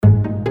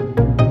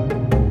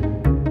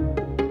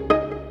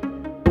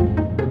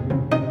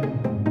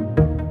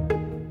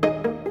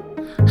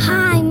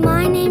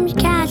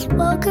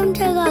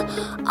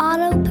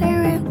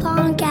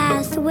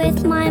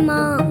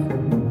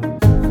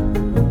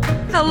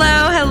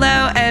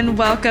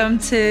welcome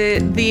to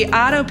the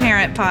Auto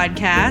Parent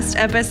Podcast,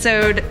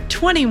 episode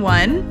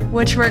 21,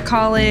 which we're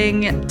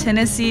calling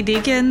Tennessee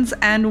Deacons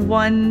and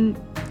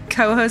One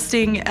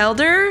Co-Hosting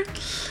Elder.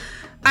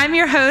 I'm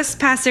your host,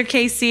 Pastor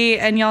Casey,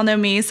 and y'all know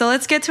me. So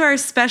let's get to our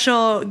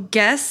special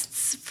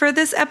guests for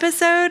this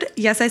episode.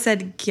 Yes, I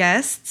said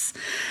guests.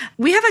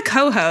 We have a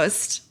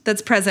co-host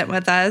that's present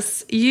with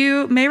us.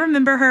 You may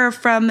remember her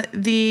from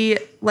the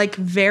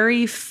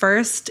very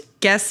first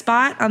guest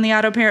spot on the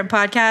Auto Parent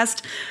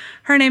Podcast.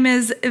 Her name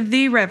is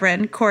the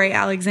Reverend Corey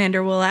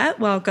Alexander Willett.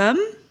 Welcome.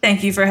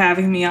 Thank you for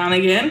having me on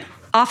again.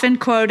 Often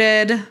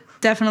quoted,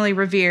 definitely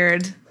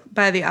revered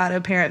by the Auto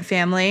Parent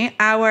family.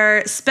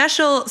 Our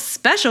special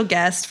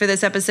guest for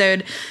this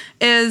episode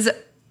is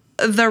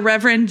the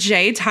Reverend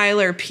J.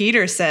 Tyler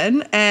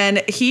Peterson,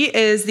 and he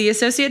is the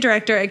Associate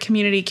Director at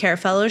Community Care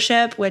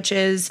Fellowship, which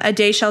is a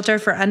day shelter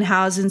for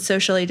unhoused and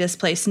socially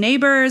displaced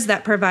neighbors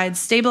that provides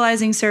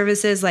stabilizing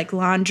services like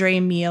laundry,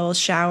 meals,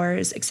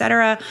 showers,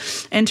 etc.,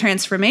 and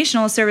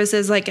transformational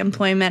services like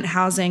employment,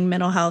 housing,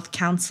 mental health,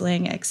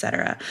 counseling,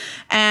 etc.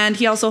 And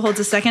he also holds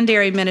a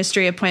secondary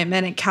ministry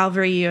appointment at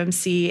Calvary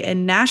UMC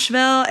in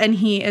Nashville, and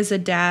he is a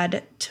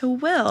dad to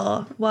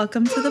Will.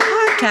 Welcome to the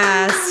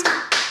podcast.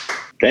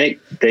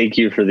 Thank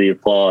you for the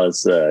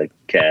applause,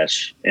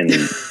 Cash and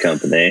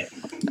company.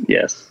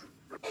 Yes.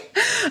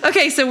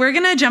 Okay, so we're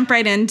going to jump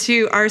right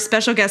into our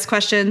special guest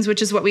questions,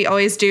 which is what we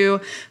always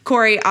do.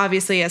 Corey,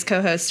 obviously, as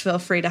co-host, feel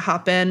free to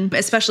hop in,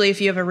 especially if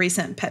you have a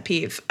recent pet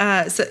peeve,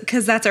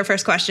 because that's our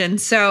first question.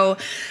 So,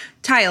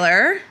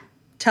 Tyler,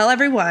 tell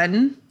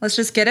everyone, let's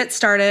just get it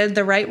started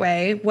the right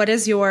way. What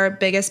is your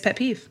biggest pet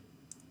peeve?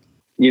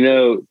 You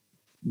know,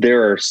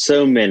 there are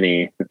so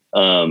many,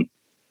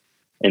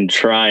 and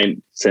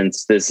trying,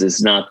 since this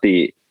is not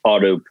the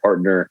Auto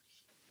Partner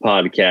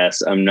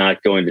podcast, I'm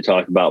not going to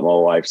talk about my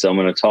wife. So I'm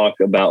going to talk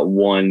about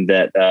one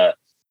that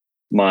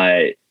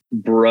my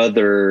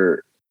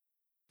brother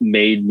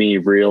made me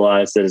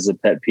realize that is a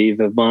pet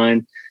peeve of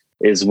mine,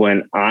 is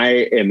when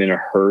I am in a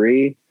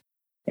hurry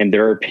and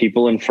there are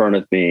people in front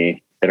of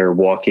me that are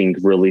walking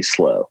really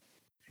slow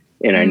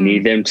and I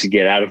need them to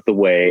get out of the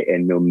way.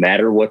 And no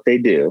matter what they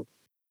do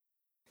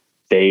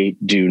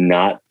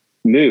not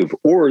move,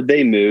 or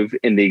they move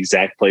in the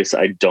exact place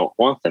I don't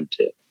want them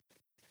to.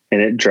 And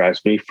it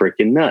drives me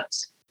freaking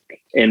nuts.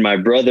 And my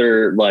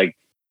brother,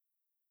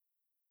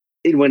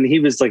 when he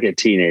was like a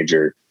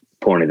teenager,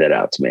 pointed that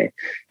out to me.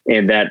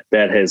 And that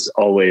has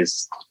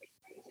always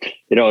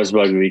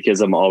bugged me because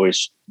I'm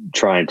always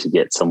trying to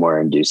get somewhere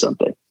and do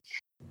something.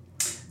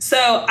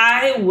 So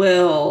I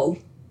will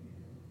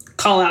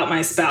call out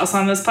my spouse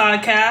on this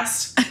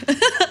podcast.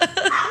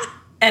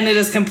 And it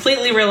is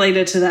completely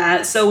related to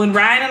that. So when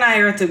Ryan and I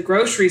are at the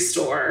grocery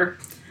store,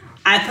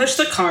 I push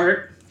the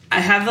cart,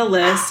 I have the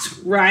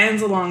list,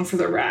 Ryan's along for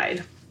the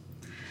ride.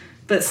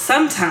 But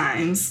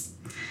sometimes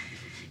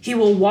he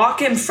will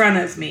walk in front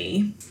of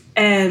me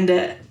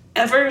and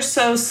ever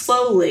so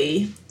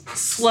slowly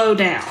slow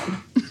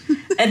down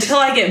until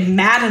I get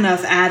mad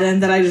enough at him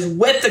that I just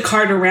whip the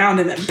cart around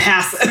and then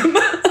pass him.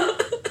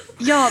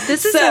 Y'all,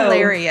 this is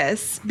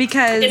hilarious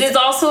because it is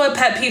also a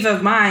pet peeve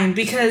of mine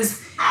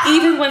because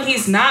even when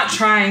he's not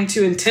trying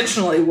to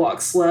intentionally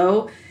walk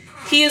slow,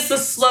 he is the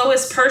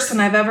slowest person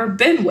I've ever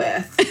been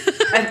with.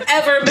 I've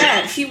ever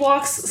met. He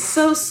walks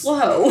so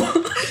slow.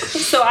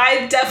 So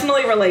I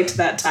definitely relate to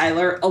that,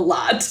 Tyler, a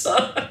lot.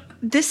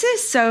 This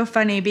is so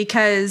funny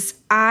because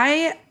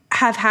I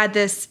have had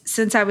this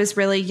since I was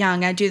really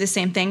young. I do the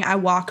same thing. I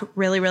walk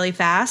really, really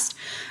fast.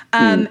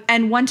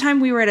 And one time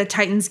we were at a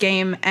Titans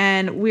game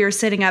and we were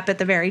sitting up at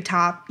the very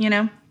top,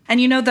 and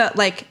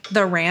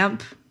the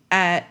ramp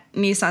at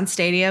Nissan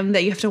Stadium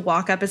that you have to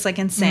walk up is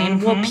insane.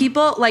 Mm-hmm. Well,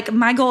 people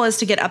my goal is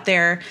to get up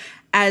there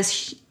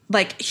as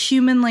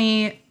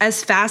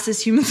as fast as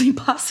humanly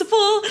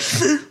possible,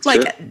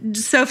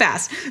 so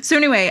fast. So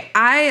anyway,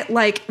 I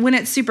when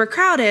it's super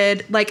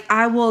crowded,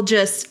 I'll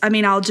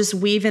just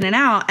weave in and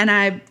out.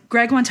 And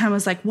Greg one time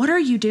was like, "What are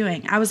you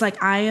doing?" I was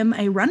like, "I am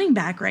a running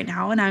back right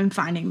now and I'm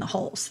finding the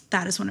holes.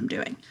 That is what I'm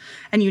doing.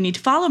 And you need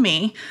to follow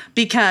me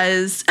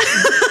because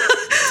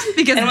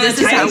this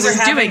is how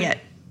we're doing it."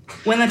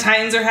 When the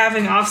Titans are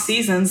having off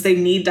seasons, they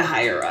need to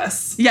hire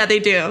us. Yeah, they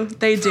do.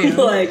 They do.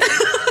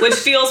 Which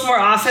feels more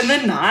often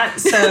than not.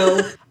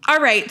 So, all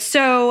right.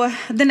 So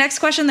the next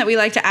question that we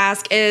like to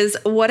ask is,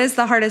 what is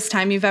the hardest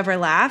time you've ever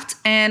laughed?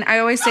 And I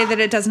always say that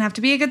it doesn't have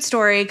to be a good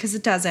story because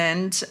it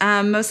doesn't.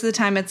 Most of the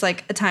time, it's a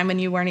time when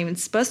you weren't even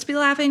supposed to be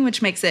laughing,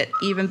 which makes it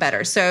even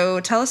better.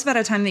 So tell us about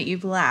a time that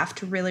you've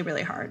laughed really,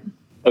 really hard.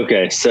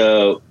 Okay.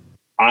 So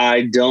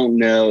I don't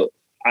know.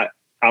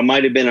 I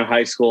might have been in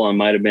high school. I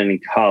might have been in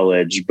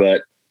college,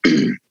 but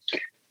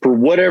for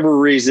whatever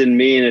reason,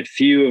 me and a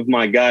few of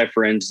my guy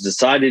friends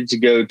decided to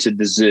go to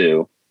the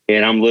zoo,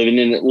 and I'm living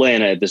in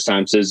Atlanta at this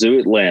time. So Zoo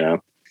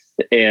Atlanta,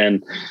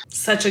 and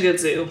such a good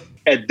zoo.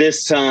 At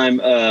this time,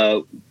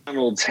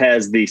 McDonald's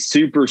has the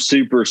super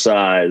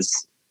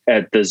size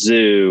at the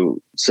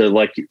zoo.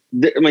 So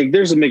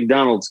there's a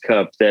McDonald's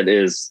cup that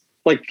is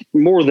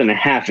more than a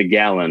half a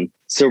gallon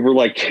so we're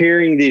like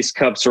carrying these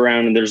cups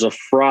around, and there's a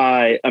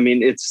fry. I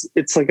mean,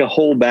 it's like a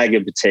whole bag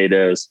of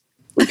potatoes.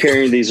 We're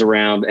carrying these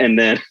around. And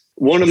then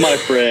one of my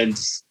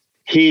friends,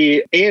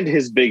 he and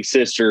his big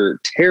sister,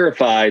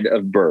 terrified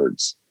of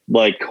birds,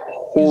 like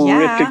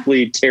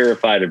horrifically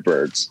terrified of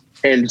birds.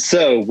 And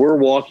so we're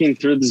walking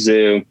through the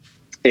zoo,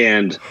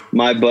 and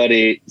my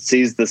buddy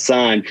sees the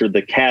sign for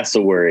the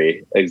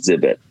cassowary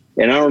exhibit.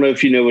 And I don't know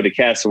if you know what a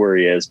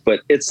cassowary is,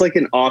 but it's like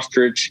an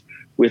ostrich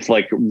with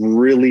like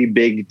really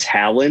big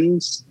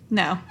talons.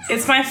 No.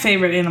 It's my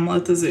favorite animal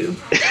at the zoo.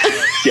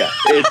 Yeah,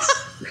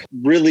 it's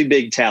really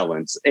big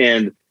talons.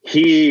 And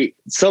he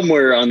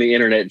somewhere on the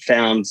internet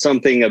found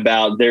something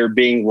about there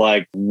being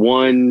like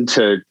 1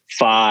 to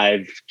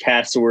 5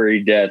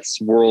 cassowary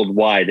deaths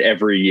worldwide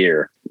every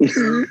year.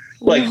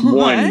 Like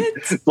one,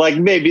 like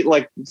maybe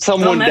like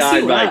someone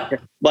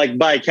died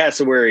by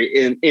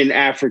cassowary in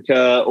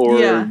Africa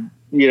or,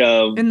 you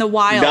know, in the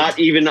wild, not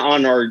even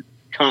on our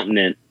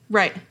continent.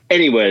 Right.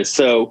 Anyway,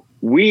 so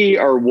we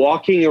are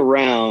walking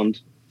around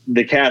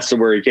the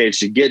cassowary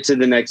cage to get to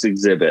the next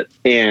exhibit.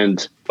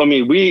 And I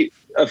mean, we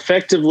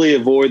effectively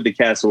avoid the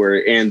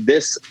cassowary, and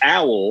this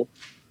owl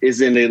is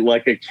in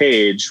a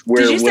cage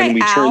where when we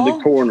turn the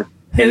corner,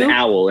 an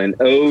owl, an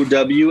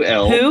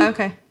OWL. Who?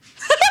 Okay.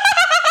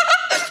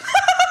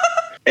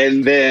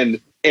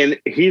 And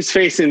he's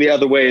facing the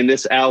other way, and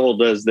this owl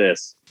does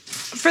this.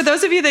 For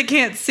those of you that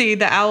can't see,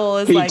 the owl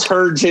is he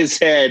turns his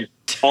head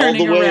all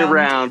the way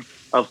around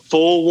a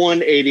full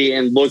 180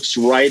 and looks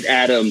right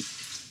at him,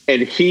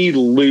 and he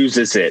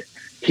loses it.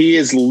 He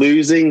is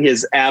losing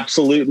his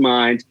absolute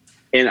mind,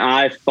 and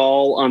I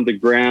fall on the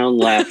ground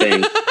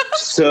laughing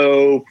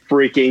so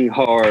freaking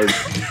hard.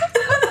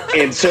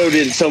 And so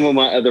did some of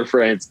my other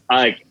friends.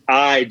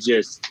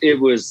 It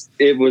was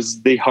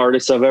the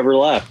hardest I've ever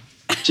laughed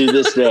to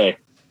this day.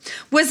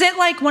 Was it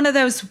like one of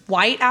those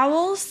white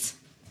owls?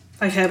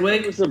 Like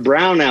Hedwig? It was a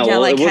brown owl. Yeah,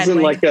 like it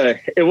wasn't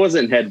Hedwig. It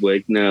wasn't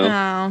Hedwig,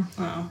 no.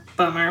 Oh,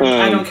 bummer.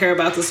 I don't care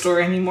about the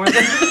story anymore.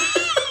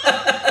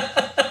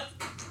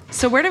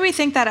 So where do we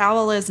think that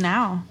owl is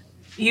now?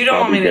 You don't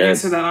want me to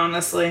answer that,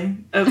 honestly.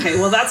 Okay,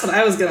 well, that's what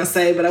I was going to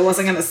say, but I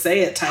wasn't going to say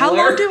it, Tyler.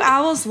 How long do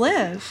owls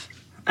live?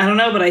 I don't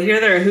know, but I hear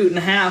they're a hoot and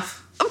a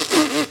half.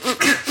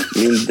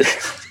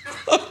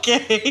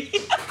 Okay.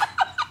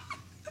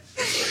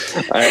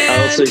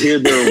 I also hear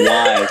they're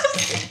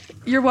wise.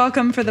 You're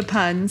welcome for the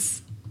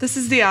puns. This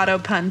is the Auto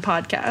Pun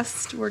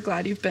Podcast. We're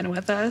glad you've been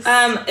with us.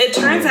 It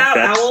turns out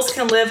owls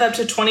can live up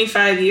to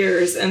 25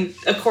 years, and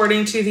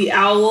according to the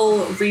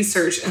Owl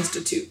Research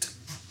Institute.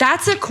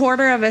 That's a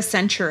quarter of a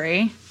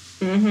century.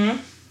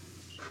 Mm-hmm.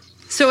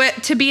 So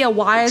to be a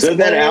wise So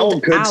that owl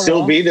could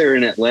still be there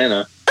in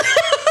Atlanta.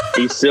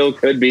 He still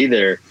could be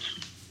there.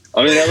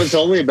 I mean, that was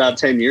only about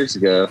 10 years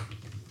ago.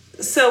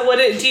 So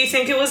do you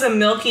think it was a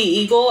milky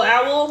eagle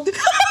owl?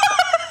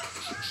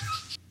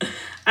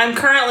 I'm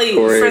currently,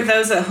 for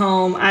those at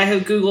home, I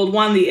have Googled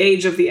 1, the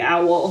age of the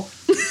owl,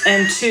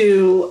 and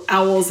 2,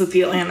 owls at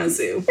the Atlanta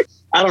Zoo.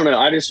 I don't know.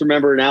 I just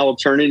remember an owl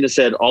turning his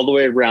head all the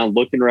way around,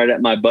 looking right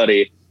at my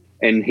buddy,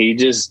 and he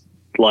just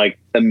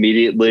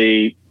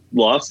immediately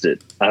lost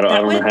it. I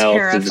don't know how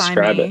else to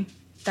describe it.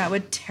 That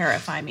would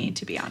terrify me,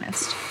 to be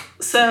honest.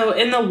 So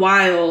in the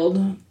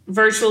wild,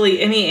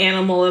 virtually any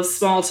animal of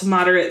small to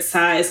moderate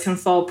size can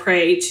fall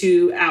prey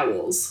to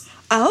owls.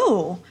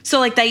 Oh,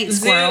 so they eat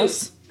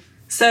squirrels?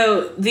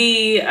 So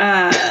the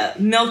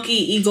milky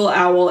eagle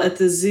owl at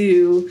the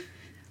zoo.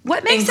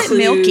 What makes it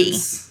milky?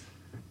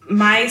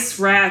 Mice,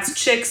 rats,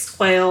 chicks,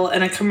 quail,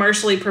 and a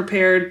commercially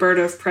prepared bird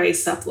of prey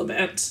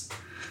supplement.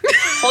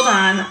 Hold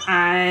on,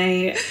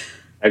 I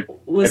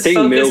was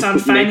focused on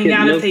finding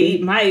out if they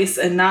eat mice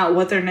and not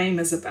what their name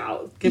is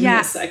about. Give me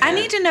a second. I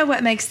need to know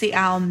what makes the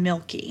owl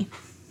milky.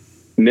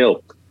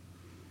 Milk.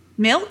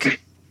 Milk?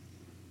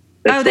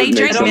 They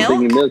drink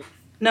milk?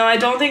 No, I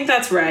don't think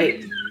that's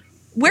right.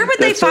 Where would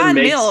they find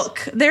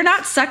milk? They're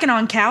not sucking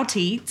on cow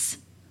teats.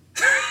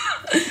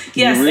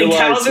 Yes, and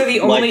cows are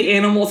the only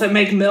animals that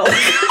make milk.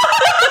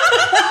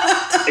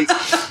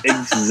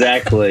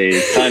 Exactly,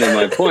 kind of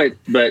my point.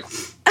 But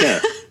yeah,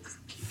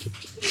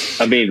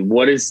 I mean,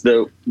 what is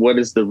the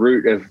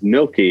root of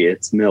milky?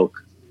 It's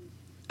milk.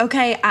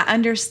 Okay, I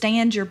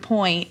understand your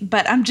point,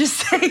 but I'm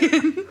just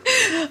saying,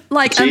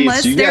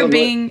 unless they're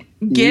being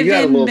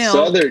given milk.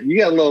 You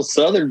got a little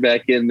southern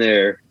back in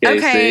there, Casey.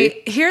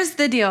 Okay, here's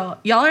the deal.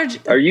 Y'all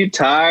are you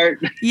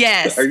tired?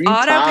 Yes. Are you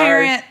Auto tired?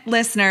 Parent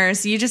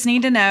listeners, you just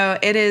need to know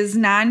it is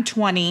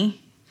 9:20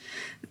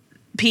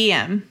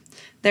 p.m.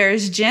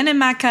 There's gin in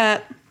my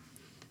cup,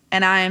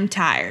 and I am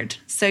tired.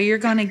 So you're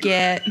going to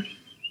get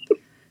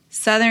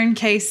Southern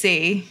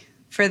KC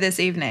for this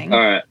evening. All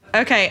right.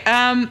 Okay,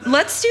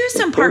 let's do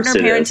some partner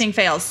parenting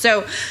fails.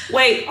 So,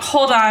 wait,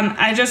 hold on.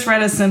 I just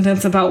read a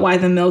sentence about why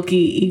the milky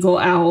eagle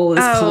owl is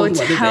called what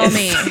it is. Tell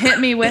me.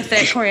 Hit me with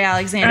it, Corey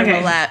Alexander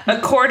Roulette.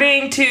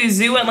 According to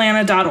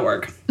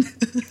zooatlanta.org,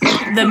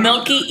 the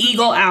milky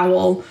eagle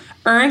owl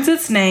earns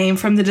its name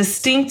from the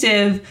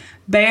distinctive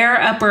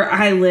bare upper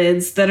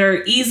eyelids that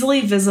are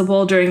easily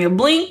visible during a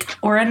blink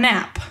or a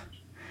nap.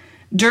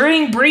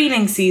 During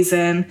breeding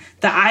season,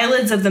 the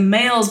eyelids of the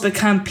males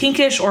become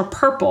pinkish or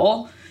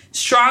purple,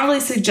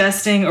 strongly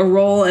suggesting a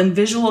role in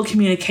visual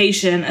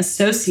communication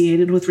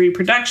associated with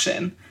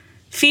reproduction.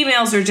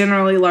 Females are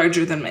generally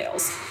larger than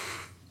males.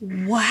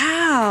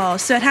 Wow.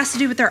 So it has to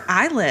do with their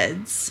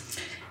eyelids.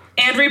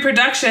 And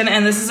reproduction,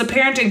 and this is a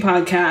parenting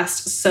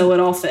podcast, so it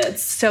all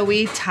fits. So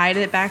we tied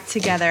it back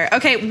together.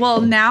 Okay, well,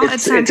 now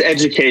it's time. It's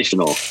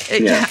educational.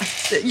 Yeah.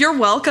 You're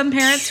welcome,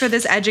 parents, for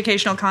this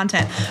educational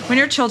content. When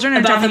your children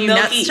are driving you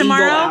nuts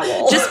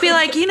tomorrow, just be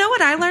like, you know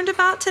what I learned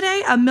about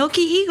today? A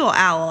milky eagle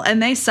owl.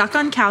 And they suck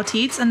on cow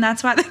teats, and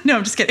that's why no,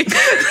 I'm just kidding.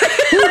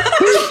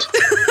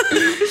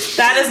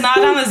 That is not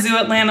on the Zoo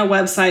Atlanta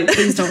website.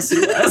 Please don't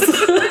sue us.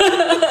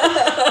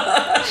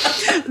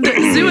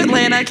 The Zoo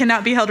Atlanta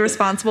cannot be held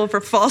responsible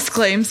for false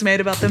claims made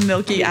about the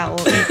milky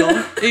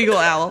eagle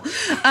owl.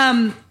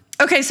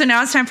 Okay, so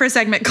now it's time for a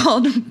segment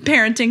called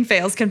Parenting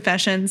Fails,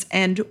 Confessions,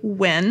 and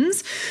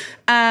Wins.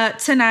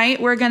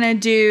 Tonight, we're going to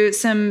do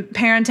some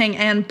parenting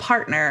and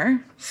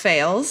partner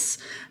fails,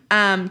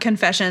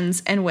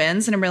 confessions, and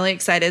wins, and I'm really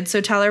excited.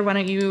 So, Tyler, why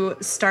don't you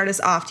start us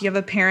off? Do you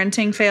have a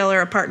parenting fail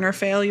or a partner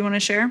fail you want to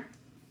share?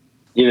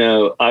 You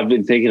know, I've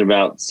been thinking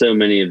about so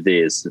many of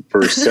these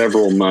for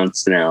several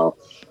months now,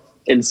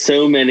 and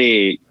so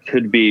many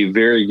could be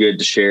very good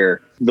to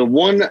share. The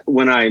one,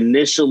 when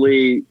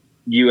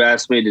you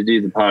asked me to do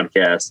the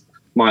podcast,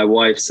 my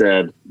wife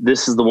said,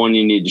 this is the one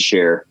you need to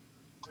share.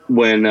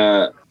 When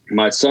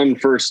my son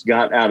first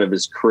got out of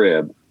his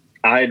crib,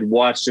 I had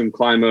watched him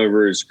climb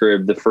over his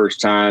crib the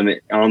first time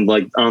on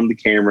the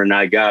camera, and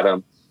I got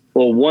him.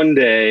 Well, one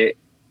day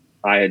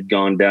I had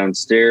gone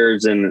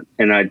downstairs and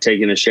I'd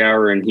taken a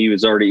shower, and he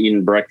was already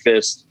eating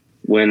breakfast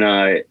when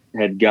I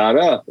had got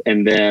up.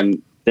 And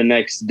then the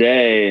next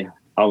day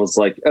I was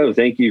like, oh,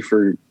 thank you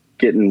for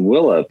getting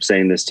Will up,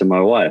 saying this to my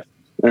wife.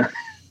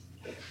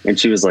 And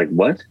she was like,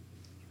 what?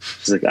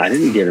 She's like, I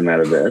didn't get him out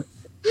of bed.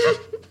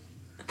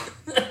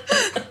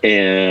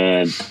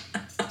 And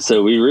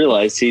so we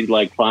realized he'd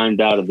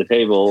climbed out of the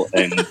table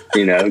and,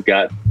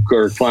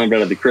 climbed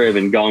out of the crib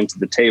and gone to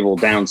the table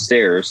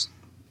downstairs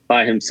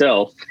by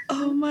himself.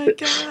 Oh my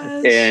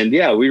gosh. And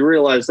yeah, we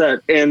realized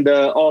that. And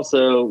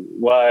also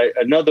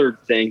another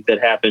thing that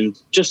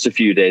happened just a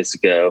few days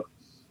ago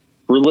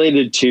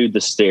related to the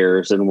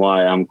stairs and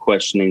why I'm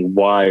questioning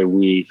why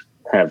we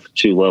have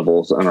 2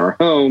 levels on our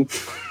home.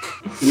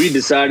 We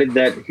decided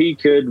that he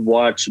could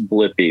watch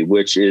Blippi,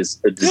 which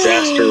is a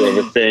disaster of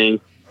a thing.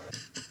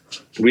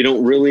 We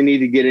don't really need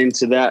to get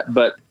into that,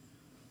 but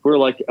we're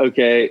like,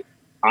 okay,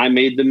 I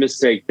made the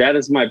mistake. That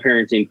is my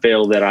parenting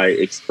fail, that I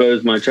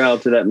exposed my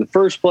child to that in the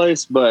first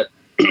place. But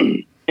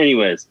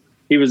anyways,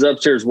 he was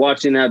upstairs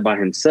watching that by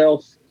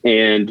himself.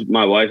 And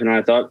my wife and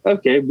I thought,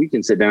 okay, we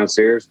can sit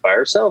downstairs by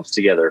ourselves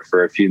together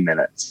for a few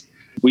minutes.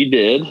 We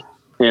did,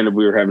 and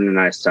we were having a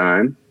nice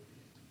time.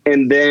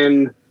 And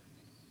then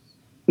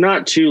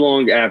not too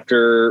long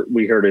after,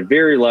 we heard a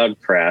very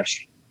loud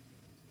crash.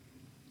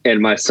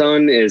 And my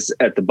son is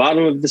at the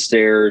bottom of the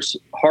stairs,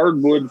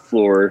 hardwood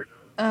floor,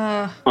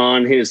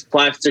 on his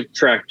plastic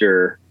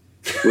tractor,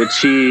 which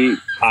he,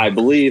 I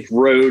believe,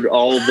 rode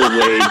all the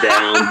way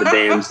down the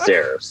damn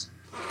stairs.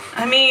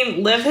 I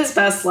mean, live his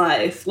best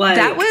life.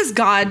 That was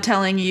God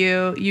telling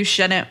you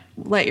shouldn't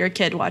let your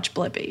kid watch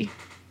Blippi.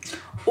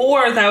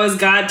 Or that was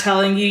God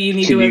telling you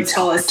need to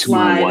install a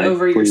slide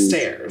over your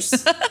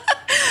stairs.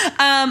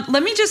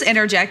 Let me just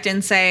interject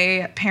and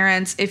say,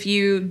 parents, if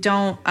you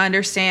don't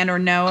understand or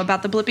know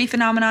about the Blippi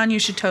phenomenon, you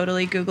should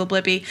totally Google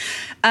Blippi.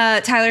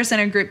 Tyler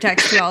sent a group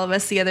text to all of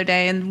us the other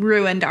day and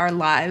ruined our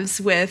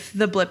lives with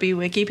the Blippi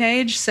wiki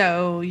page,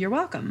 so you're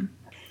welcome.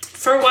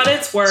 For what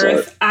it's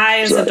worth,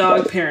 I, as a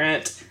dog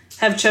parent,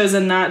 have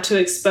chosen not to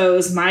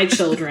expose my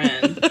children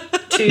to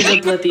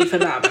the Blippi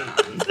phenomenon.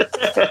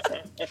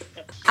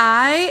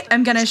 I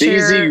am going to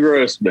share... Easy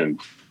Grossman.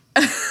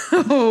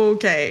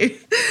 Okay.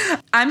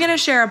 I'm going to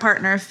share a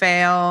partner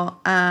fail.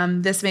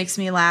 This makes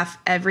me laugh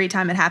every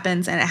time it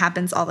happens, and it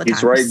happens all the time.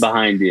 He's right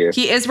behind you.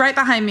 He is right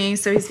behind me,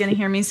 so he's going to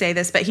hear me say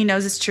this, but he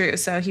knows it's true,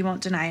 so he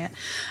won't deny it.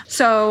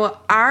 So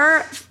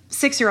our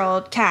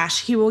 6-year-old,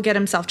 Cash, he will get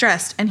himself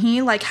dressed, and he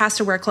has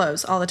to wear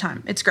clothes all the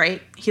time. It's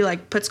great. He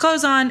puts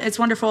clothes on. It's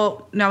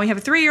wonderful. Now we have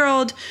a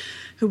 3-year-old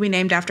who we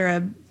named after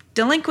a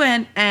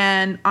delinquent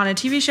and on a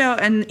TV show,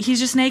 and he's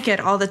just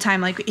naked all the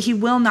time. He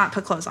will not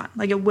put clothes on.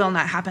 It will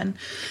not happen.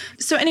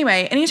 So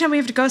anyway, anytime we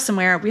have to go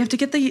somewhere, we have to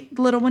get the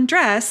little one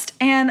dressed.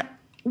 And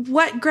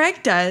what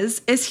Greg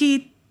does is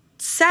he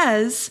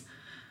says,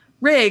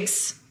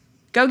 Riggs,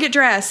 go get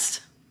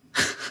dressed.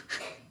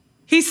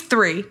 He's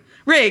 3.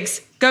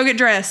 Riggs, go get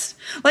dressed.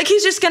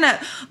 He's just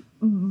gonna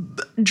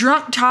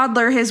drunk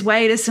toddler his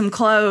way to some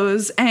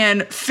clothes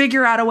and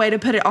figure out a way to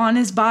put it on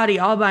his body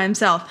all by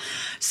himself.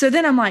 So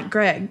then I'm like,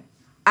 Greg,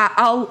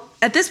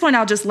 at this point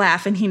I'll just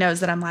laugh, and he knows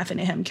that I'm laughing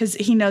at him because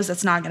he knows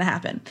that's not going to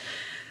happen.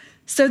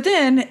 So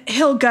then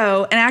he'll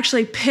go and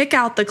actually pick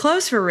out the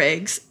clothes for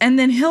Riggs, and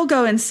then he'll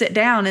go and sit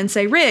down and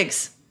say,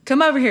 Riggs,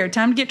 come over here,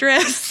 time to get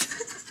dressed.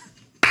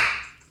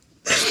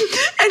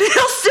 And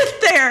he'll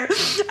sit there.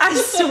 I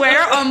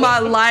swear on my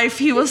life,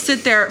 he will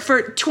sit there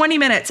for 20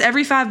 minutes,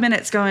 every 5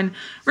 minutes going,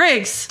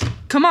 Riggs,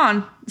 come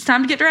on. It's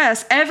time to get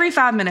dressed. Every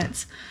 5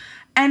 minutes.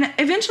 And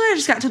eventually I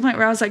just got to the point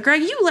where I was like,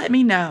 Greg, you let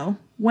me know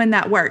when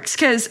that works.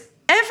 Because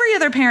every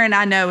other parent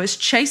I know is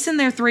chasing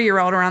their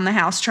 3-year-old around the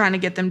house trying to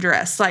get them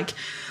dressed. Like,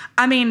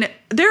 I mean,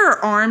 there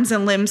are arms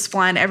and limbs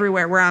flying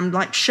everywhere where I'm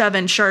like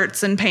shoving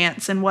shirts and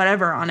pants and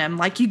whatever on him.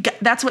 Like,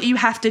 that's what you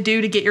have to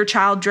do to get your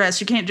child dressed.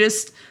 You can't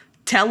just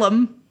tell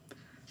them,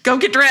 go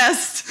get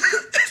dressed.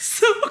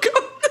 So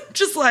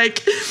just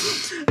like,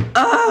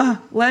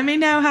 let me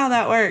know how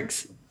that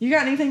works. You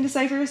got anything to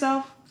say for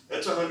yourself?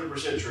 That's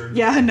 100% true.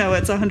 Yeah, I know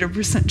it's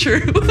 100%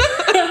 true.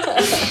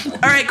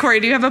 All right, Corey,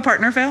 do you have a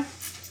partner fail?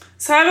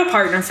 So I have a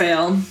partner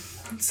fail.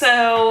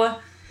 So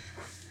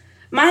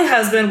my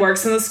husband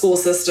works in the school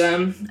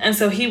system, and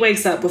so he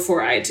wakes up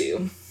before I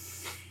do.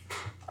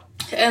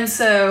 And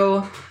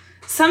so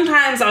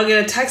sometimes I'll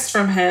get a text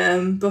from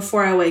him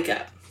before I wake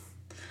up.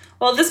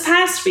 Well, this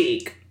past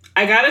week,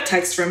 I got a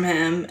text from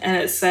him, and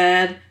it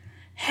said,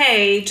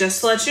 hey,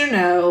 just to let you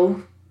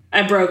know,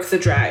 I broke the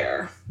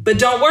dryer. But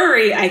don't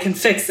worry, I can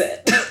fix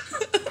it.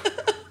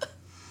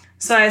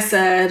 So I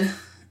said,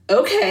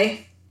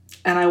 okay.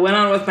 And I went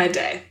on with my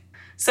day.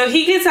 So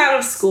he gets out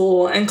of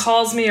school and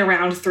calls me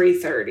around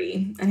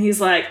 3:30. And he's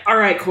like, all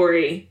right,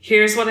 Corey,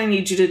 here's what I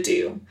need you to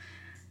do.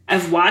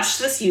 I've watched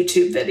this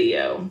YouTube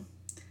video.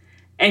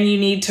 And you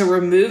need to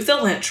remove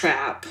the lint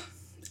trap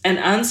and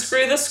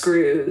unscrew the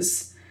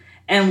screws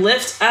and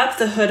lift up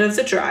the hood of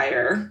the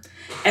dryer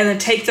and then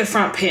take the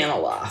front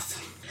panel off.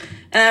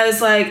 And I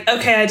was like,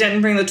 okay, I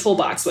didn't bring the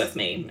toolbox with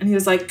me. And he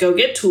was like, go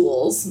get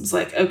tools. I was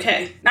like,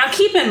 okay. Now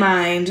keep in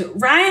mind,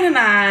 Ryan and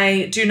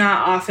I do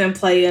not often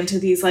play into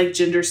these like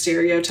gender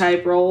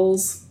stereotype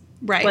roles.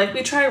 Right. Like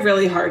we try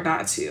really hard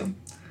not to.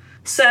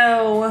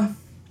 So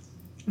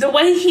the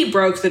way he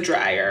broke the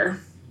dryer,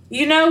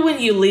 you know when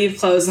you leave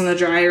clothes in the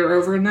dryer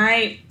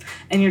overnight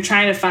and you're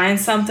trying to find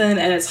something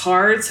and it's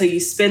hard, so you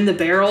spin the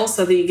barrel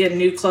so that you get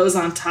new clothes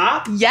on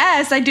top?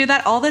 Yes, I do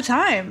that all the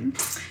time.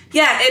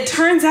 Yeah, it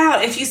turns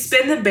out if you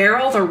spin the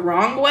barrel the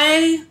wrong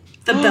way,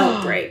 the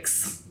belt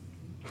breaks.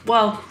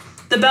 Well,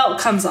 the belt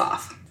comes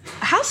off.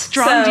 How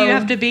strong do you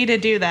have to be to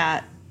do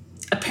that?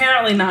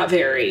 Apparently not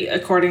very,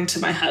 according to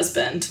my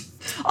husband.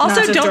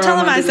 Also, don't tell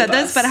him I said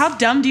this, but how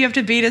dumb do you have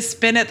to be to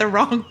spin it the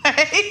wrong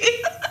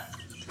way?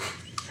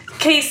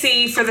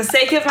 Casey, for the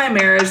sake of my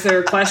marriage, there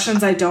are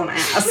questions I don't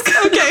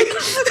ask. Okay.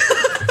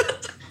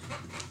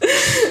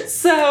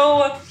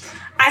 So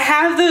I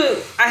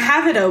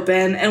have it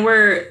open, and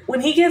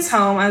when he gets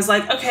home, I was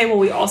like, okay, well,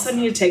 we also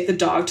need to take the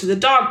dog to the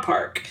dog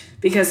park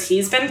because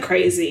he's been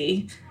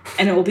crazy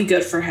and it will be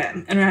good for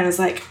him. And Ryan was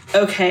like,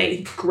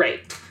 okay,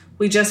 great.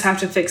 We just have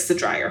to fix the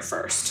dryer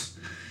first.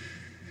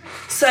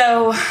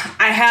 So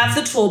I have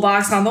the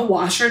toolbox on the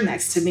washer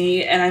next to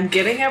me, and I'm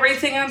getting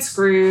everything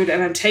unscrewed,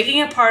 and I'm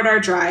taking apart our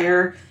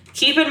dryer.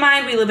 Keep in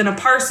mind, we live in a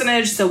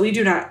parsonage, so we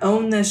do not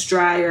own this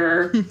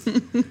dryer.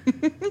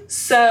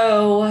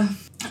 So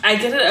I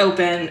get it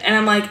open, and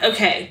I'm like,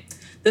 okay,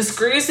 the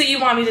screws that you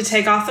want me to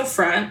take off the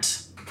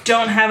front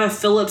don't have a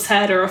Phillips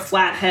head or a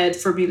flat head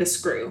for me to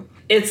screw.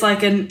 It's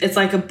like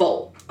a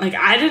bolt. Like,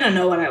 I didn't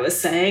know what I was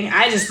saying.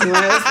 I just knew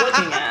what I was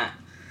looking at.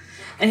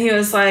 And he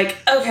was like,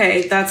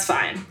 okay, that's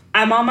fine.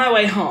 I'm on my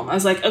way home. I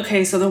was like,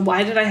 okay, so then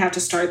why did I have to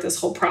start this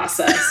whole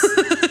process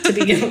to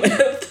begin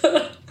with?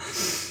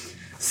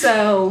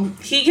 So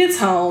he gets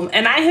home,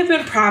 and I have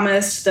been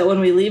promised that when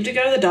we leave to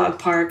go to the dog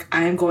park,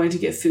 I am going to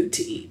get food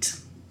to eat.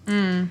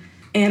 And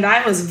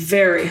I was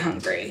very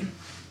hungry.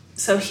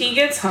 So he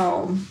gets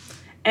home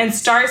and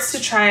starts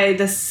to try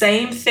the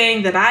same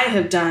thing that I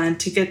have done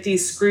to get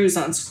these screws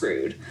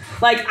unscrewed.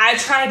 Like, I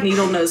tried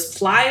needle nose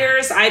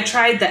pliers. I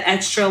tried the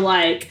extra,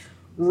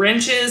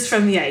 wrenches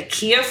from the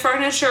IKEA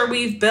furniture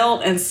we've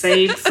built and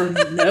saved for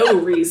no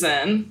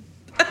reason.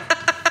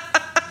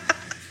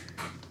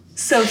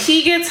 So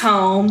he gets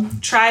home,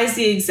 tries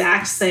the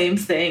exact same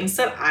things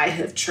that I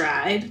have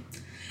tried.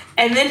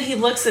 And then he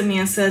looks at me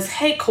and says,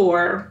 hey,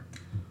 Cor,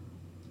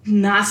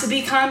 not to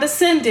be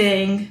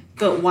condescending,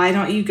 but why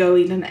don't you go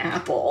eat an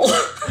apple?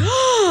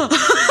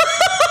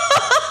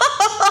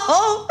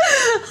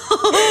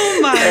 Oh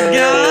my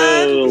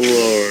God. Oh,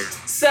 Lord.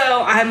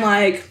 So I'm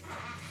like,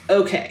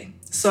 okay.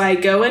 So I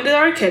go into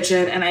our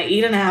kitchen and I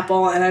eat an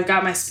apple, and I've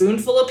got my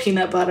spoonful of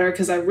peanut butter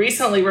because I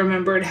recently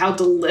remembered how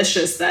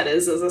delicious that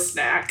is as a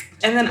snack.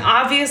 And then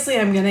obviously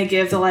I'm going to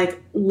give the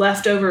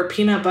leftover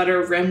peanut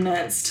butter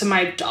remnants to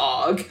my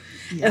dog.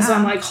 Yeah. And so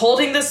I'm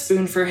holding the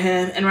spoon for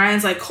him, and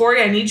Ryan's like,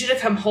 Corey, I need you to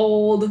come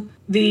hold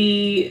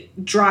the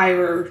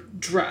dryer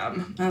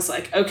drum. And I was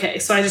like, okay.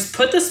 So I just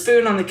put the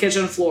spoon on the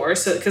kitchen floor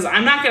because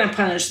I'm not going to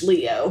punish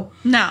Leo.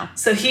 No.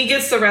 So he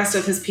gets the rest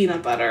of his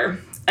peanut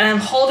butter. And I'm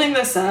holding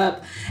this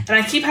up, and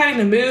I keep having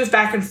to move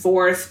back and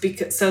forth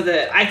so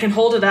that I can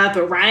hold it up,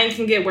 but Ryan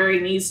can get where he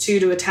needs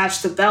to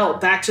attach the belt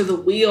back to the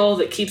wheel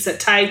that keeps it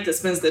tight, that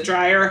spins the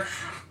dryer.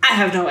 I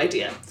have no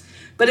idea.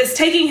 But it's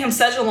taking him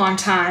such a long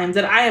time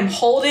that I am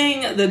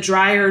holding the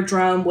dryer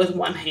drum with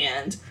one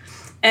hand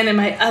And in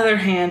my other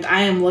hand,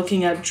 I am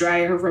looking up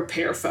dryer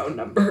repair phone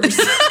numbers.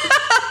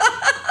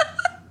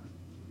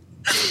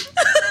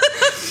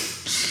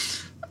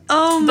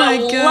 Oh my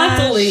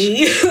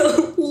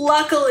gosh.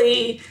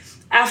 Luckily,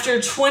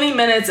 after 20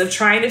 minutes of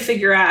trying to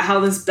figure out how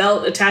this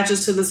belt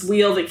attaches to this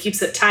wheel that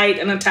keeps it tight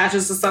and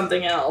attaches to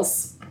something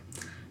else,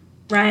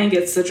 Ryan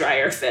gets the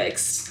dryer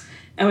fixed.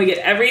 And we get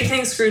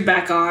everything screwed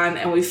back on,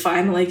 and we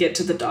finally get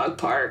to the dog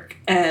park.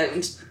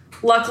 And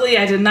luckily,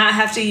 I did not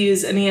have to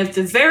use any of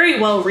the very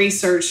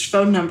well-researched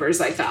phone numbers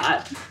I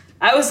got.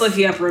 I was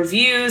looking up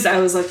reviews. I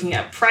was looking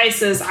up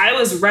prices. I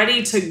was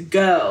ready to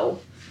go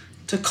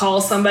to call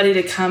somebody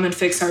to come and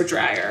fix our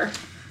dryer.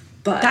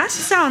 But that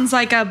sounds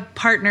like a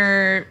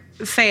partner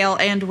fail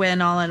and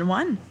win all in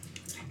one.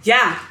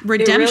 Yeah.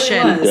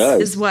 Redemption it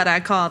really is what I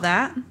call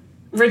that.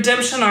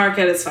 Redemption arc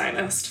at its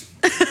finest.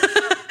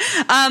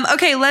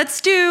 Okay, let's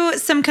do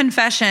some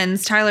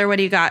confessions. Tyler, what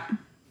do you got?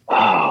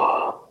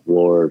 Oh,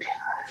 Lord.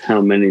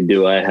 How many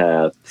do I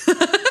have?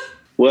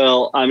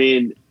 Well, I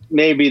mean,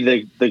 maybe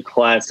the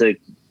classic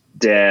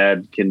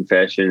dad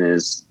confession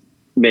is,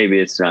 maybe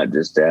it's not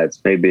just dads,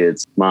 maybe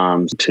it's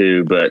moms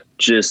too, but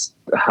just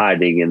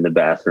hiding in the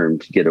bathroom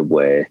to get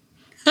away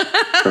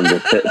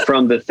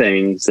from the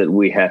things that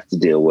we have to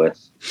deal with.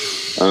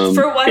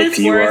 For what it's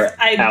worth,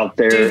 I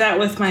do that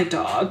with my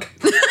dog.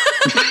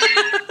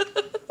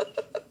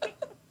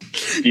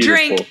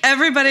 Drink,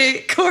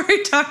 everybody.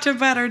 Corey talked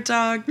about her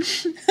dog.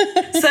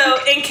 So,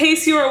 in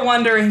case you were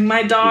wondering,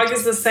 my dog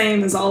is the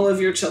same as all of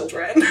your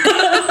children.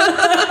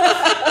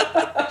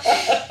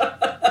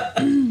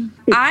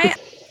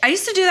 I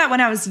used to do that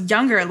when I was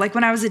younger. Like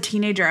when I was a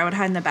teenager, I would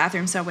hide in the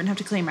bathroom so I wouldn't have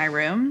to clean my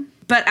room.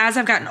 But as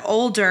I've gotten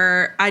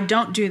older, I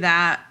don't do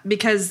that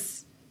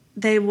because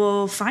they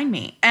will find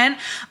me. And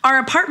our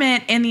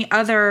apartment in the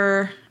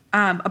other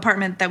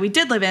apartment that we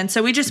did live in,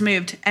 so we just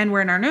moved and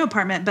we're in our new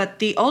apartment, but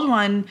the old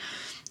one,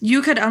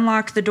 you could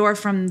unlock the door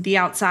from the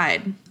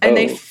outside. And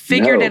they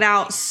figured it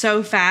out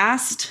so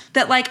fast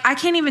that like I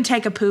can't even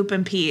take a poop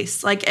in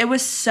peace. Like it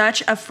was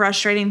such a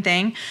frustrating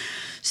thing.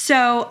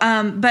 So,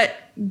 but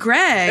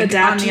Greg,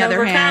 on the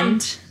other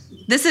hand,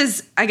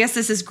 I guess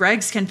this is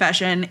Greg's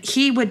confession.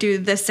 He would do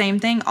the same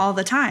thing all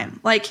the time.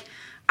 Like,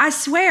 I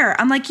swear,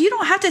 I'm like, you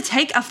don't have to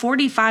take a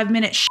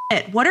 45-minute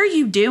shit. What are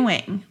you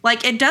doing?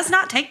 Like, it does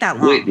not take that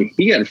long. Wait,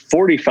 you got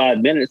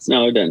 45 minutes?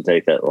 No, it doesn't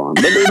take that long.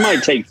 But it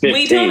might take 15.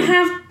 We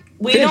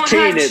don't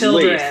have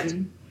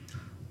children.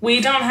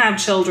 We don't have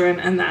children,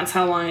 and that's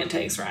how long it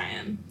takes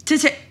Ryan. To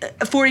take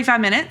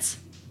 45 minutes?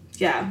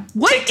 Yeah.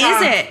 What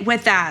TikTok is it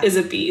with that? Is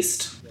a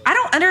beast. I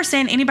don't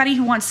understand anybody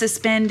who wants to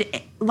spend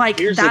like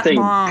that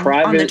long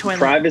on the toilet.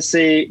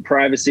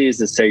 Privacy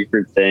is a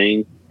sacred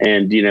thing.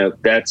 And, you know,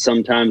 that's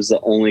sometimes the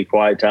only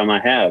quiet time I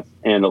have.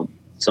 And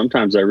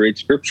sometimes I read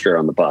scripture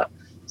on the pot.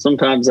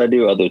 Sometimes I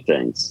do other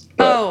things.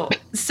 But.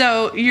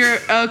 So you're,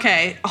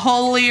 okay,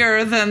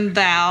 holier than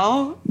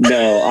thou?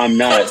 No, I'm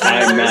not.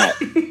 I'm not.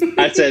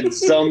 I said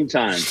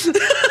sometimes.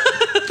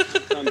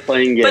 I'm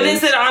playing games. But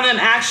is it on an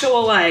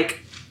actual, like,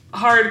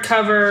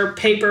 hardcover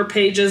paper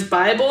pages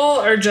Bible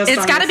or just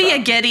it's got to be a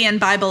Gideon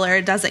Bible or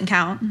it doesn't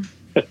count.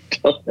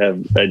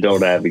 I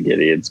don't have a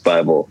Gideon's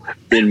Bible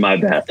in my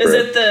bathroom.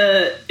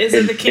 Is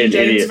it the King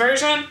James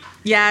version?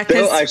 Yeah,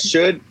 so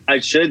I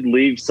should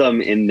leave some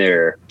in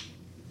there,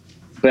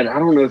 but I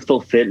don't know if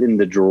they'll fit in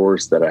the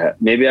drawers that I have.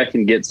 Maybe I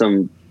can get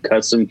some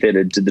custom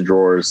fitted to the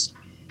drawers,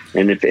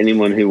 and if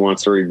anyone who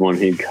wants to read one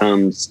who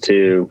comes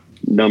to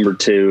number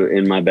 2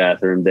 in my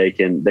bathroom, they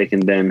can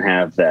then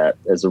have that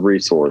as a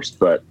resource.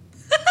 But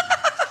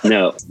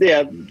no,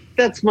 yeah,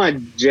 that's my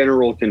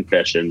general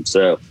confession.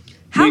 So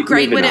how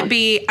great would it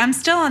be? I'm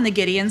still on the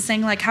Gideons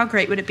thing. Like, how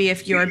great would it be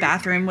if your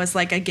bathroom was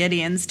like a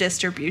Gideon's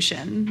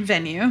distribution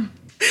venue?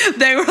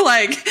 They were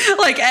like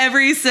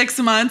every 6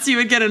 months you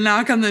would get a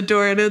knock on the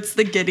door and it's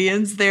the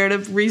Gideons there to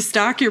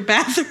restock your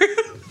bathroom.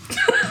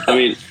 I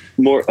mean,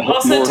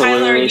 also,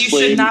 Tyler, you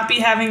should not be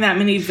having that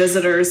many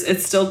visitors.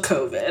 It's still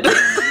COVID.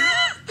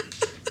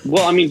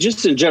 Well, I mean,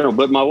 just in general,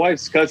 but my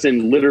wife's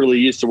cousin literally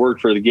used to work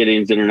for the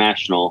Gideons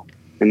International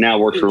and now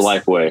works for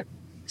Lifeway.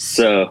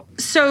 So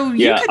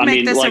you could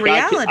make this a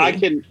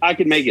reality. I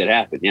can make it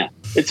happen. Yeah,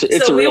 it's a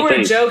real thing.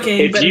 We were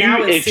joking, but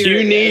now it's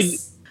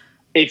serious.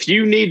 If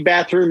you need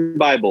bathroom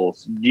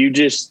Bibles, you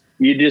just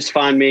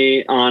find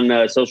me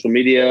on social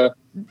media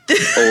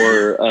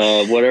or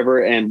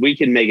whatever, and we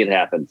can make it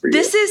happen for you.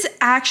 This is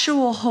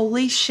actual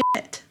holy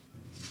shit.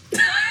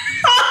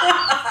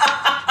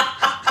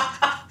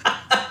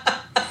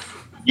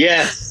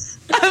 Yes.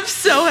 I'm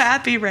so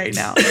happy right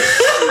now.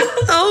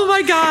 Oh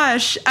my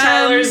gosh.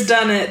 Tyler's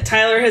done it.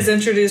 Tyler has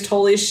introduced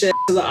holy shit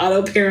to the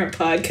Auto Parent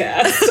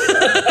podcast.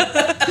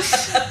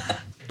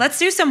 Let's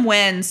do some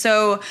wins.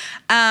 So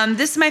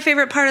this is my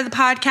favorite part of the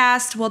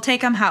podcast. We'll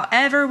take them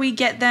however we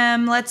get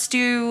them. Let's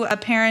do a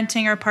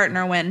parenting or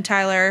partner win.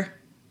 Tyler,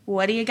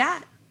 what do you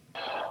got?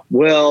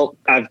 Well,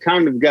 I've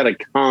kind of got a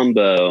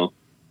combo.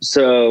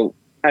 So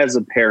as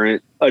a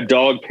parent, a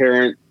dog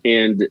parent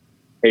and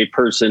a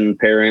person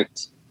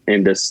parent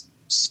and a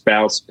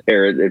spouse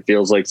parent, it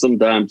feels like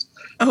sometimes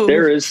Oh.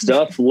 There is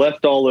stuff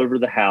left all over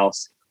the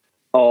house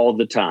all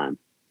the time.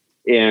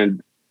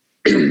 And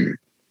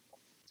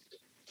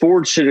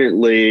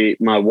fortunately,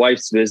 my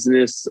wife's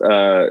business,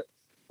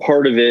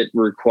 part of it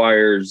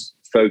requires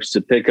folks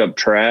to pick up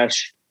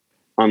trash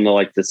on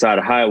the side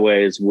of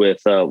highways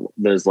with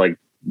those like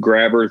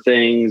grabber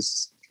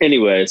things.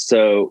 Anyway,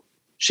 so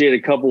she had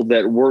a couple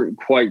that weren't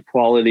quite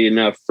quality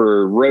enough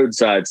for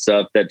roadside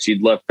stuff that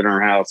she'd left in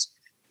our house.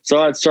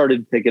 So I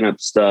started picking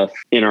up stuff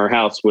in our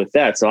house with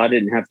that. So I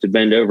didn't have to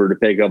bend over to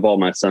pick up all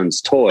my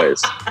son's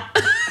toys.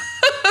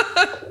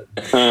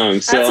 So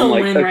I'm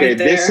like, okay, right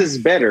this is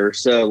better.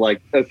 So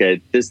like,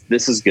 okay, this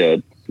is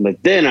good.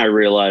 But then I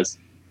realized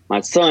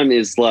my son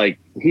is like,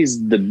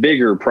 he's the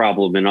bigger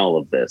problem in all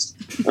of this.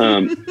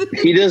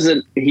 He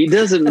doesn't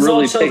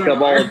really pick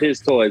up all of his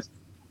toys.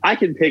 I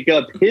can pick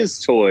up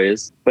his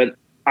toys, but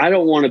I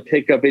don't want to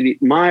pick up any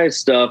my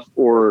stuff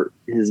or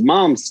his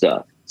mom's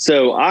stuff.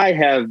 So I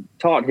have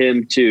taught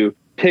him to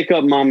pick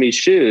up mommy's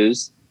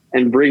shoes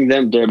and bring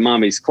them to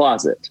mommy's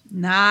closet.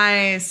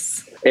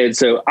 Nice. And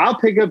so I'll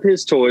pick up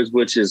his toys,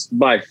 which is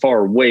by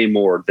far way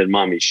more than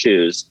mommy's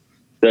shoes.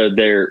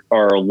 There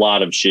are a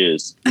lot of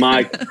shoes.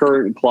 My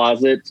current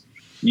closet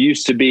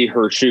used to be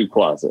her shoe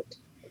closet.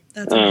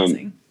 That's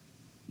amazing.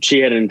 She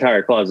had an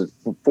entire closet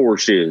for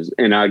shoes,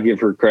 and I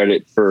give her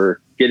credit for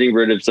getting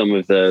rid of some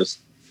of those.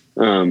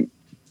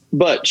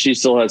 But she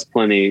still has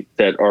plenty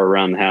that are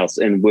around the house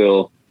and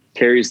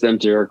carries them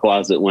to her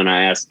closet when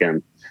I ask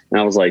him. And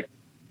I was like,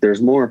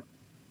 there's more,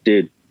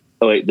 dude.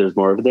 Oh wait, there's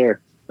more over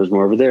there. There's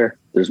more over there.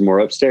 There's more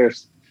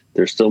upstairs.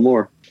 There's still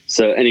more.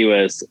 So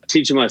anyways,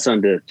 teaching my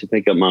son to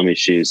pick up mommy's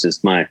shoes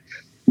is my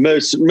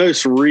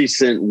most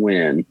recent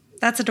win.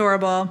 That's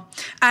adorable.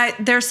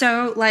 They're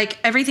so like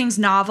everything's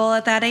novel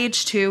at that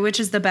age too, which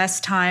is the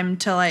best time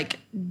to like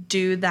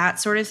do that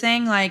sort of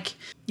thing. Like,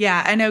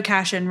 yeah, I know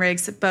Cash and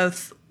Riggs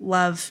both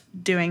love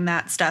doing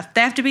that stuff.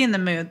 They have to be in the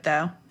mood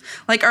though.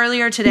 Like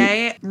earlier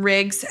today,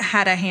 Riggs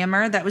had a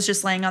hammer that was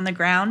just laying on the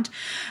ground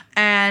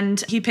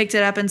and he picked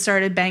it up and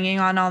started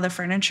banging on all the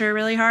furniture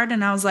really hard.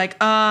 And I was like,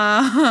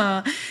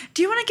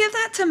 do you want to give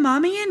that to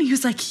mommy? And he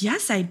was like,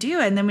 yes, I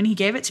do. And then when he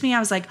gave it to me, I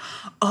was like,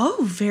 oh,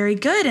 very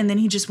good. And then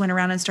he just went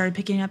around and started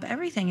picking up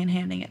everything and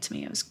handing it to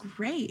me. It was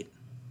great.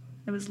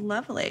 It was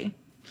lovely.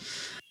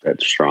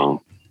 That's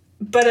strong.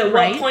 But at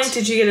what point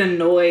did you get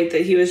annoyed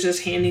that he was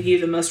just handing you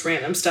the most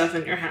random stuff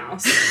in your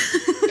house?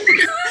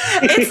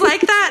 It's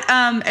like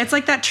that. It's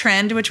like that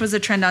trend, which was a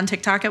trend on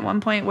TikTok at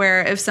one point,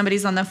 where if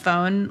somebody's on the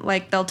phone,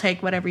 like they'll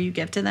take whatever you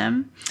give to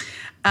them.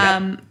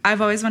 Yep. I've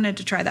always wanted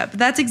to try that, but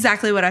that's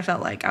exactly what I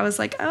felt like. I was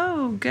like,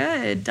 oh,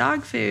 good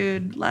dog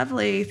food,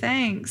 lovely,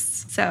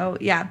 thanks. So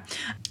yeah.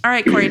 All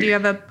right, Corey, do you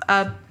have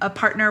a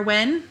partner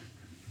win?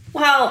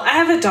 Well, I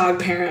have a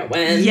dog parent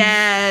win.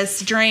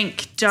 Yes,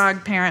 drink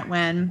dog parent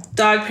win.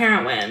 Dog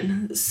parent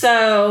win.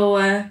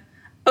 So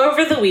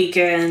over the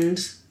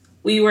weekend,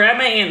 we were at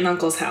my aunt and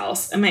uncle's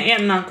house, and my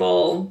aunt and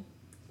uncle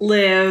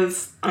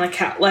live on a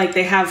cow. Like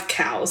they have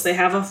cows. They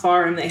have a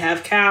farm. They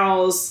have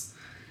cows.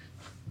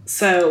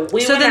 So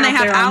we went then out they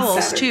have there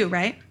owls too,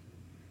 right?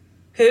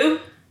 Who?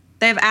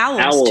 They have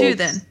owls too.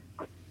 Then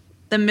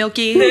the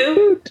milky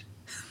who?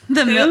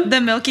 The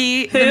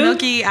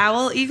milky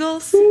owl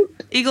eagles.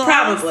 Eagle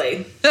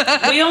probably.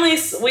 we only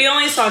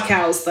saw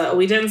cows though.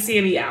 We didn't see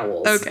any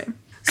owls. Okay.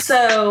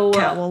 So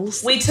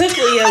Cowls. We took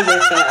Leo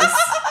with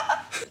us.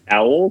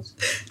 Owls?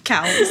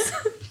 Cows.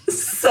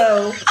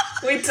 So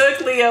we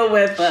took Leo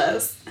with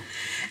us.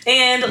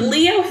 And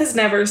Leo has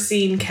never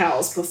seen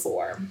cows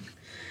before.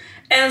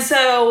 And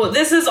so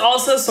this is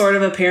also sort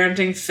of a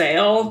parenting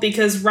fail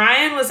because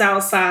Ryan was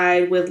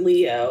outside with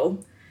Leo.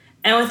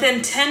 And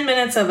within 10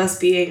 minutes of us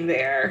being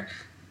there,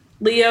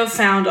 Leo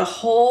found a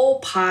whole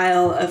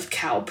pile of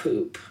cow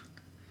poop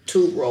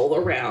to roll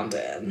around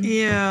in.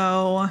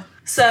 Ew.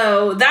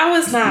 So that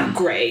was not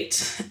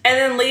great. And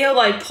then Leo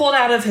pulled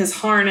out of his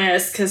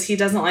harness because he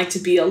doesn't like to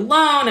be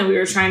alone. And we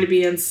were trying to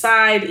be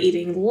inside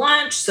eating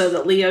lunch so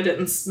that Leo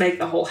didn't make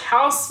the whole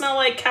house smell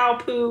like cow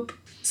poop.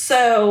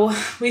 So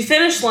we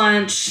finished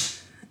lunch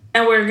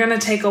and we're going to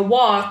take a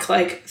walk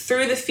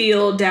through the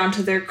field down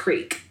to their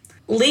creek.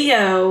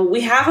 Leo,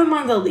 we have him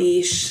on the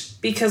leash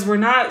because we're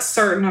not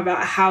certain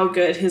about how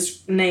good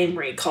his name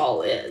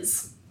recall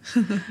is.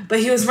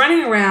 But he was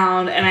running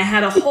around and I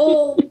had a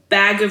whole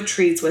bag of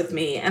treats with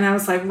me. And I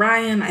was like,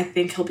 Ryan, I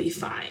think he'll be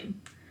fine.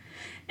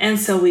 And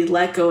so we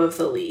let go of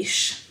the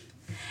leash.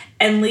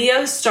 And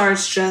Leo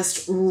starts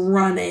just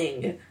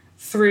running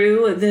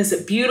through this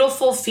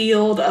beautiful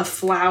field of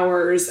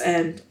flowers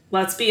and,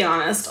 let's be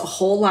honest, a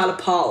whole lot of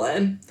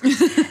pollen.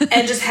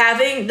 And just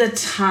having the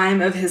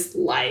time of his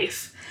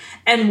life.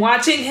 And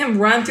watching him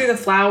run through the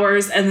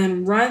flowers and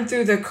then run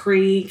through the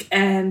creek.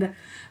 And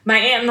my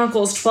aunt and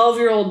uncle's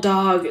 12-year-old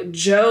dog,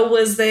 Joe,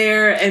 was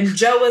there. And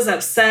Joe was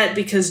upset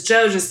because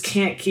Joe just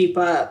can't keep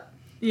up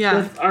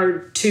with our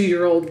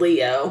 2-year-old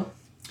Leo.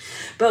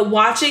 But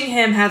watching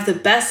him have the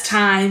best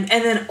time.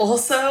 And then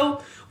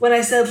also when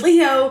I said,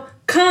 Leo,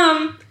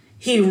 come,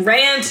 He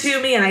ran to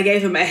me and I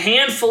gave him a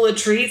handful of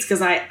treats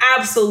because I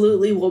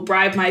absolutely will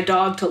bribe my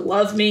dog to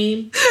love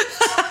me.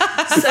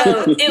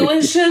 So it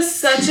was just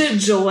such a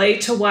joy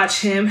to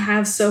watch him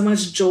have so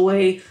much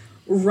joy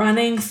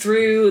running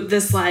through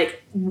this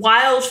like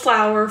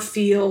wildflower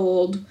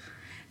field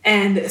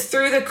and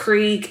through the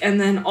creek, and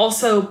then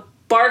also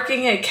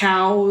barking at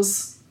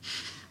cows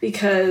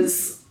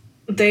because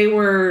he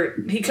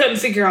couldn't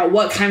figure out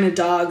what kind of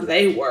dog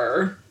they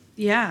were.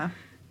 Yeah.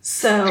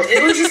 So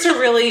it was just a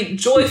really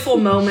joyful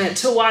moment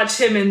to watch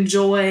him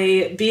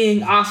enjoy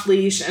being off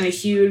leash in a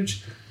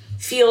huge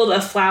field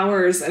of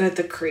flowers and at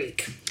the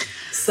creek.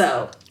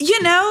 So,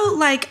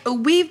 like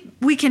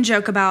we can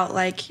joke about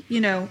like,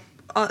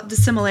 the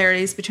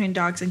similarities between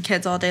dogs and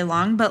kids all day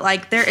long, but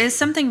like there is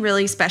something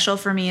really special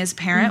for me as a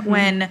parent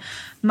when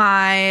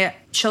my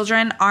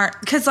children aren't,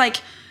 because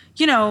like,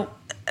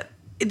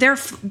 they're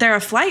a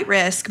flight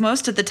risk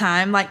most of the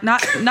time, like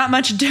not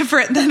much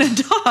different than a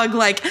dog.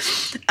 Like,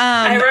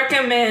 I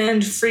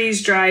recommend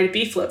freeze-dried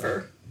beef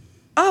liver.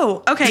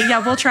 Oh, okay. Yeah,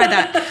 we'll try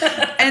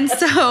that. And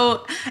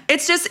so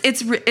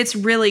it's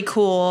really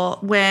cool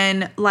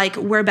when like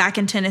we're back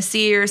in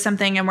Tennessee or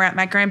something and we're at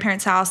my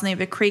grandparents' house and they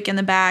have a creek in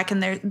the back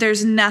and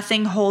there's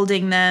nothing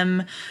holding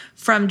them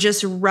from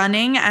just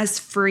running as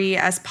free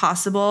as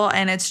possible.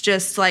 And it's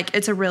just like,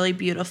 it's a really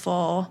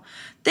beautiful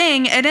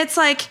thing. And it's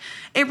like,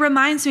 it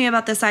reminds me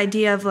about this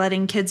idea of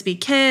letting kids be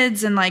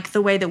kids and like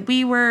the way that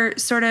we were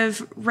sort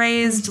of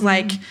raised,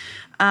 like,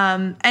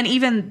 and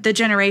even the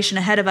generation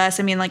ahead of us.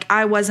 I mean, like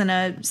I wasn't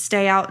a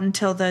stay out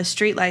until the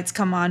streetlights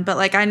come on, but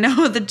like I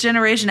know the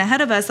generation ahead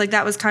of us, like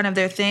that was kind of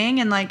their thing.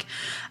 And like,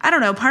 I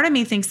don't know, part of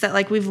me thinks that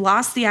like we've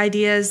lost the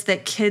ideas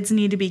that kids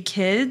need to be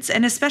kids.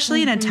 And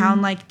especially in a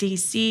town like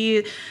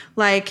DC,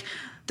 like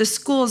the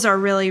schools are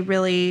really,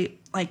 really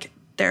like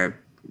they're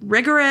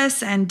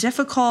rigorous and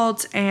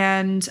difficult.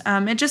 And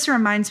it just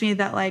reminds me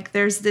that like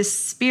there's this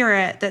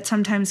spirit that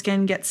sometimes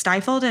can get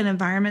stifled in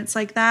environments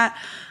like that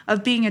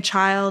of being a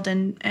child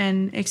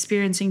and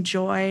experiencing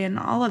joy and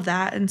all of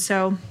that. And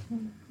so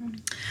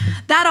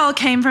that all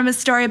came from a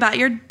story about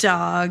your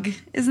dog.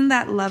 Isn't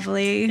that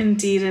lovely?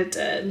 Indeed it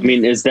did. I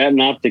mean, is that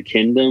not the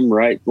kingdom,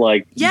 right?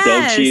 Like,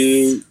 yes.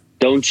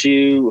 don't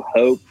you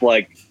hope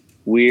like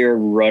we're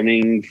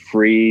running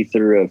free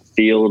through a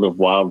field of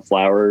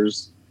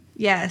wildflowers?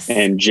 Yes.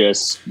 And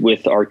just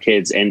with our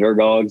kids and our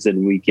dogs,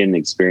 and we can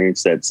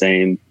experience that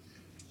same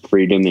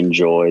freedom and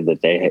joy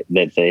that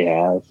they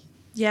have.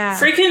 Yeah.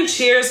 Freaking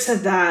cheers to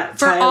that,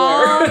 for Tyler.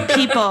 all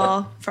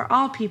people. For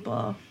all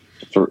people.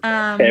 For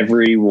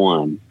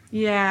everyone.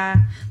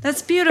 Yeah.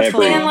 That's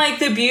beautiful. And like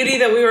the beauty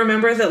that we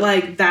remember that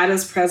like that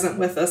is present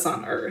with us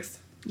on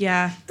earth.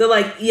 Yeah. That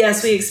like,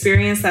 yes, we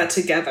experience that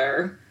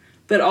together,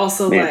 but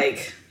also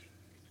like,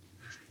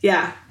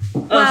 yeah.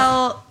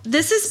 Well,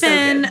 this has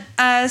been good.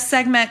 a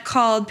segment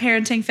called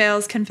Parenting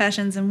Fails,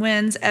 Confessions, and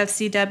Wins,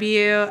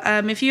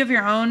 FCW. If you have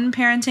your own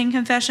parenting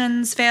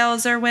confessions,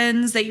 fails, or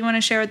wins that you want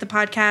to share with the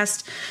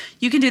podcast,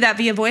 you can do that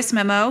via voice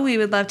memo. We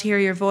would love to hear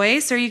your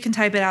voice, or you can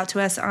type it out to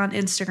us on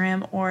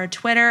Instagram or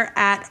Twitter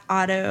at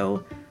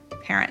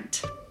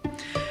AutoParent.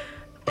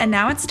 And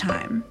now it's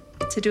time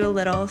to do a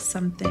little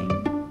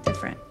something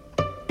different.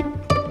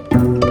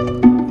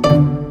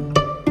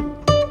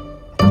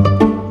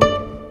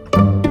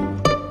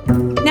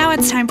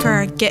 It's time for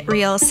our Get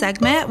Real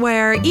segment,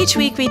 where each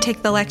week we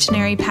take the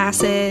lectionary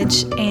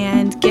passage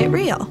and get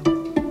real.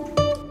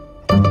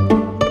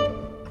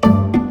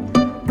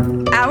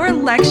 Our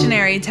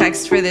lectionary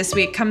text for this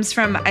week comes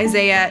from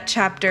Isaiah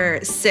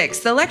chapter 6.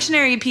 The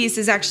lectionary piece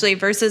is actually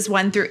verses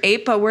 1 through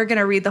 8, but we're going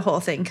to read the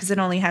whole thing because it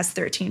only has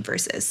 13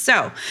 verses.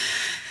 So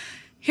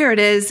here it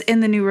is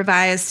in the New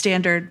Revised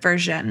Standard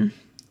Version.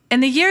 In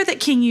the year that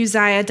King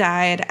Uzziah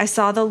died, I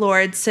saw the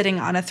Lord sitting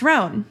on a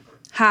throne,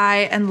 high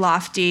and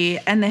lofty,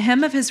 and the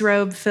hem of his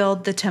robe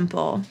filled the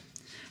temple.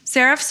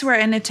 Seraphs were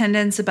in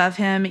attendance above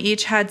him.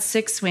 Each had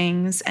 6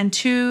 wings, and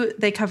 2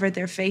 they covered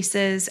their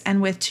faces,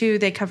 and with 2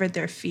 they covered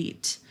their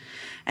feet,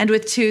 and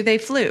with 2 they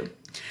flew.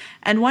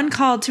 And one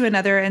called to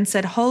another and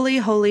said, Holy,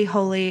 holy,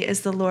 holy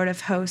is the Lord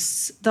of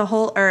hosts. The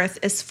whole earth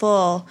is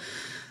full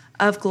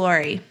of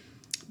glory.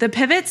 The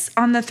pivots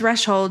on the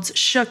thresholds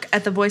shook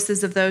at the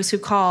voices of those who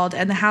called,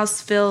 and the house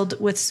filled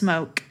with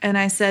smoke. And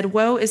I said,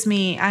 Woe is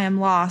me, I am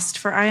lost,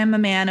 for I am a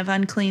man of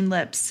unclean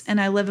lips, and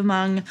I live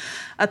among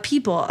a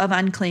people of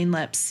unclean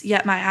lips.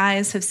 Yet my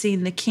eyes have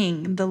seen the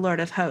King, the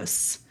Lord of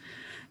hosts.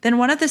 Then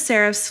one of the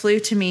seraphs flew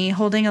to me,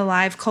 holding a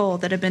live coal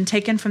that had been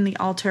taken from the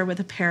altar with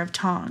a pair of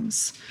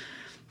tongs.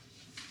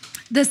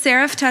 The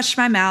seraph touched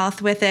my mouth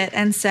with it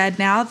and said,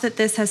 Now that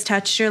this has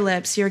touched your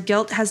lips, your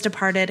guilt has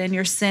departed, and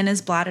your sin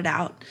is blotted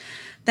out.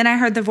 Then I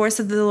heard the voice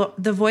of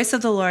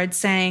the Lord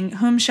saying,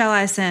 Whom shall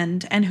I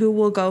send, and who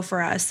will go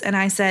for us? And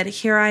I said,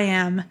 Here I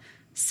am,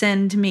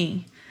 send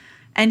me.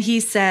 And he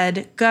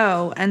said,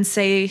 Go and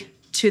say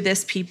to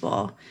this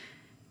people,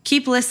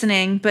 Keep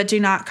listening, but do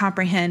not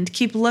comprehend.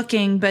 Keep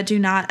looking, but do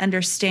not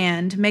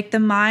understand. Make the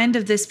mind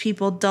of this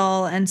people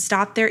dull, and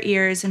stop their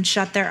ears and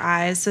shut their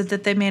eyes, so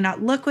that they may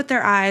not look with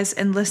their eyes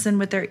and listen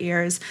with their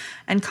ears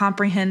and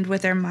comprehend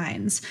with their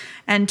minds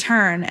and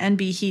turn and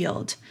be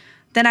healed.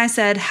 Then I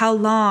said, how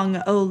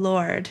long, O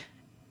Lord?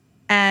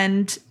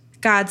 And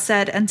God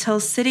said,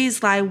 until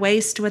cities lie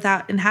waste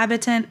without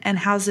inhabitant and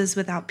houses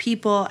without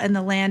people, and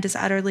the land is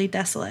utterly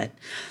desolate.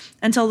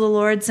 Until the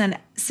Lord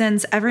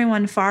sends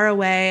everyone far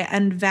away,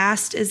 and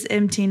vast is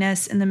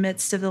emptiness in the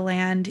midst of the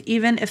land.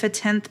 Even if a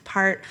 10th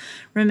part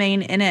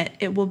remain in it,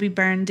 it will be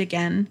burned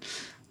again.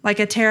 Like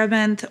a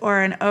terebinth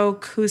or an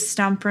oak whose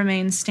stump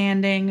remains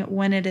standing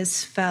when it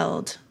is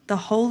felled. The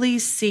holy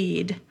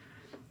seed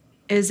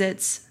is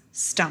its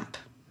stump.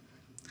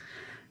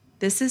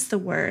 This is the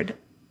word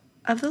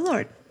of the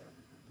Lord.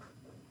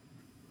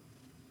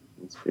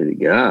 That's pretty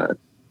God.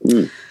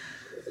 Mm.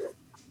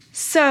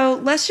 So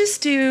let's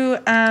just do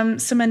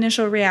some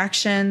initial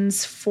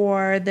reactions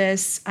for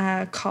this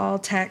call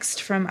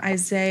text from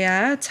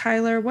Isaiah.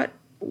 Tyler, what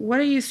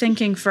are you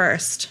thinking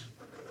first?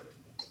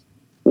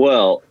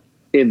 Well,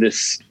 in the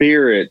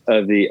spirit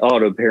of the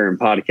Auto Parent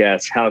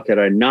podcast, how could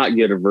I not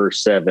go to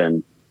verse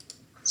 7?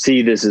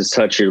 See, this is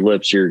touch your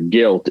lips. Your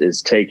guilt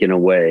is taken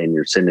away and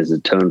your sin is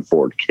atoned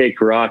for. Kick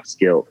rocks,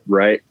 guilt,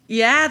 right?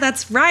 Yeah,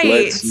 that's right.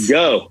 Let's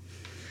go.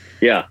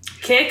 Yeah.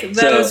 Kick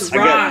those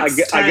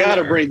rocks. I got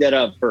to bring that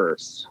up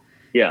first.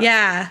 Yeah.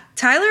 Yeah.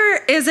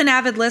 Tyler is an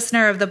avid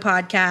listener of the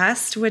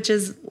podcast, which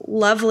is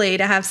lovely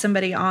to have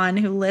somebody on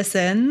who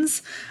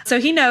listens.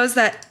 So he knows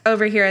that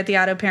over here at the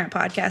Auto Parent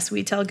podcast,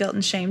 we tell guilt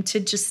and shame to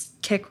just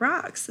kick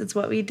rocks. It's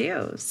what we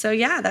do. So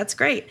yeah, that's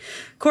great.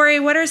 Corey,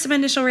 what are some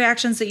initial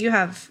reactions that you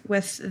have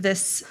with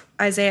this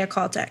Isaiah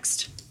call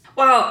text?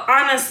 Well,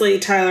 honestly,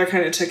 Tyler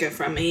kind of took it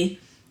from me,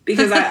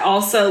 because I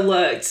also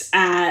looked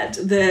at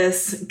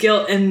this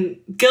guilt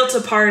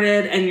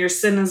departed and your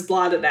sin is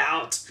blotted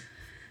out.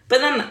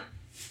 But then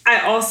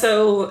I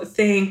also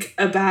think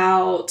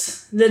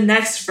about the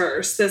next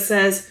verse that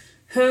says,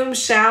 whom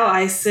shall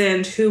I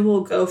send? Who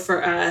will go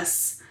for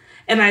us?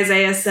 And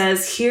Isaiah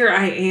says, here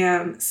I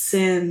am,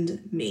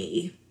 send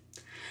me.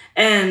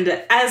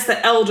 And as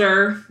the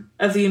elder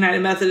of the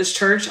United Methodist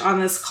Church on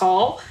this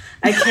call,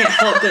 I can't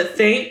help but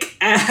think,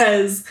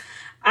 as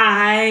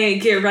I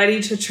get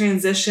ready to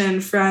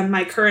transition from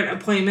my current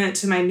appointment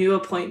to my new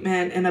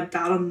appointment in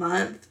about a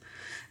month,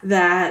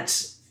 that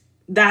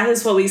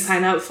is what we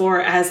sign up for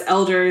as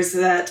elders,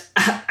 that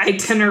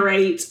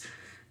itinerate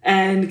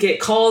and get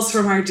calls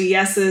from our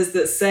DSs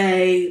that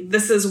say,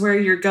 this is where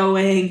you're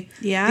going.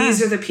 Yeah.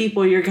 These are the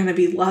people you're going to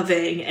be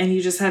loving. And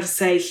you just have to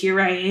say, here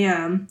I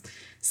am,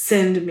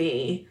 send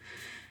me.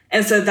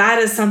 And so that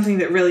is something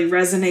that really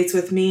resonates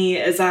with me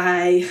as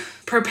I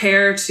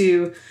prepare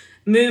to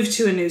move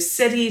to a new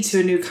city, to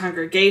a new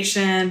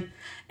congregation,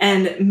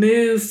 and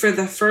move for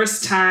the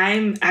first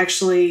time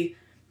actually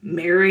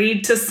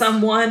married to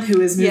someone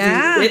who is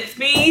moving with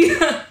me.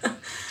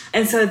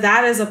 And so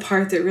that is a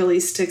part that really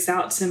sticks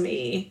out to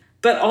me.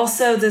 But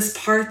also this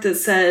part that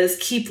says,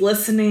 keep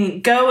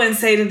listening, go and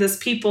say to this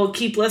people,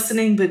 keep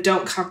listening, but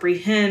don't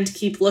comprehend,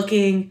 keep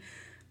looking,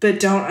 but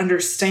don't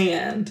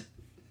understand.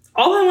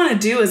 All I want to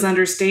do is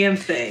understand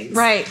things.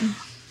 Right.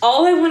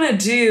 All I want to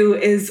do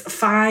is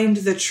find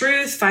the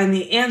truth, find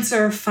the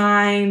answer,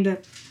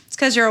 It's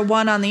because you're a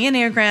 1 on the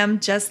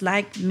Enneagram, just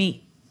like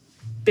me.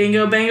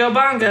 Bingo, bango,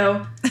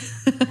 bongo.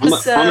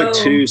 I'm a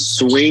 2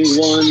 swing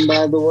 1,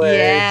 by the way.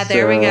 Yeah,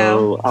 there we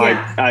go.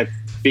 Yeah. I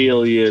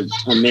feel you.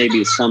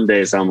 Maybe some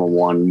days I'm a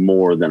 1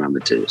 more than I'm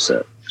a 2.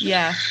 So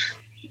yeah.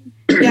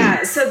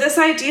 Yeah. So this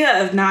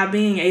idea of not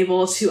being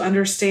able to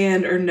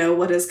understand or know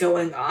what is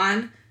going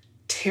on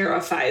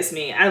terrifies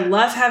me. I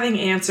love having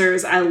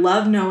answers. I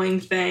love knowing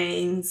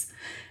things.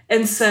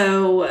 And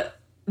so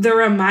the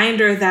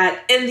reminder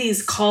that in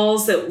these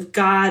calls that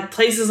God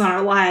places on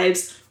our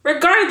lives,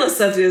 regardless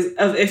of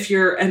if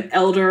you're an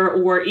elder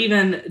or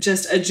even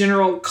just a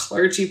general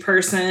clergy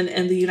person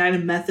in the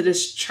United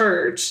Methodist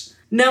Church,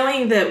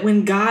 knowing that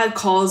when God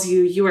calls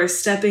you, you are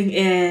stepping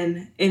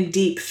in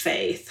deep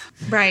faith.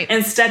 Right.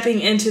 And stepping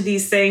into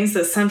these things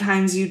that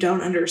sometimes you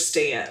don't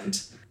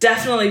understand.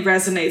 Definitely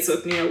resonates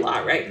with me a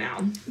lot right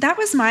now. That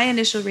was my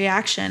initial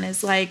reaction,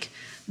 is like,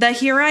 the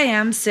here I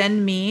am,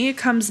 send me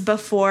comes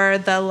before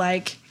the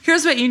like,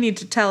 here's what you need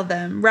to tell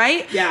them,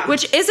 right? Yeah.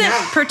 Which isn't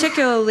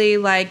particularly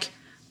like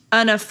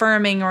an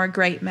affirming or a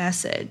great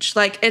message.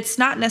 Like, it's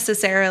not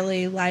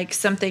necessarily like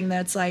something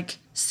that's like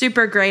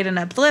super great and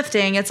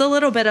uplifting. It's a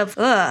little bit of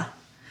ugh.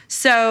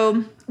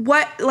 So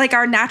what, like,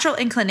 our natural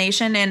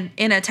inclination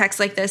in a text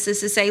like this is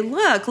to say,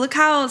 look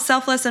how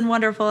selfless and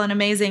wonderful and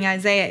amazing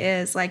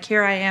Isaiah is. Like,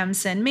 here I am,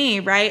 send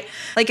me, right?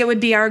 Like, it would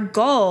be our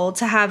goal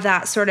to have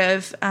that sort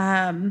of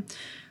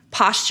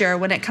posture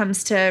when it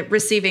comes to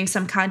receiving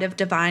some kind of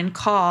divine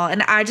call.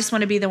 And I just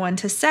want to be the one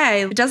to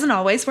say, it doesn't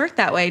always work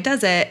that way,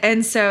 does it?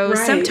 And so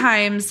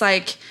sometimes,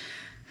 like,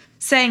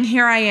 saying,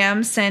 here I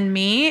am, send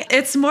me,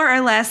 it's more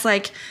or less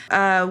like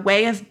a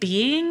way of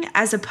being,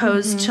 as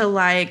opposed to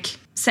like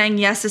saying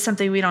yes to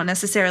something we don't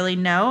necessarily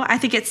know. I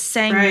think it's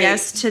saying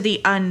yes to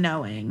the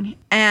unknowing.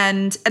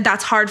 And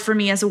that's hard for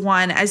me as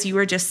you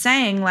were just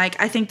saying.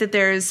 Like, I think that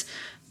there's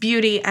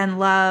beauty and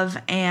love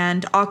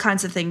and all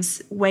kinds of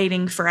things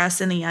waiting for us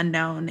in the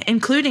unknown,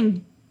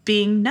 including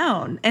being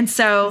known. And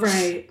so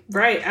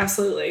right,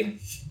 absolutely.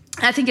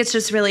 I think it's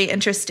just really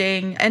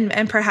interesting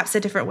and perhaps a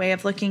different way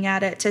of looking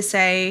at it to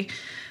say,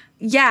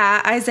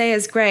 yeah, Isaiah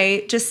is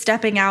great, just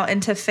stepping out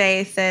into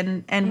faith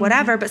and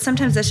whatever, but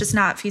sometimes that's just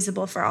not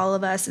feasible for all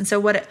of us. And so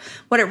what it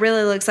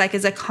really looks like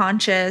is a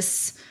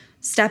conscious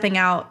stepping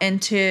out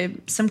into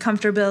some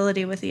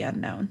comfortability with the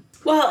unknown.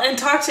 Well, and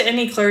talk to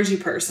any clergy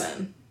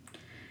person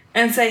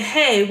and say,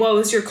 hey, what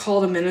was your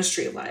call to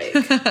ministry like?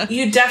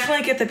 You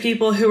definitely get the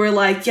people who are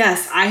like,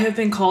 yes, I have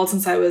been called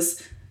since I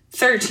was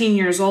 13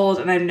 years old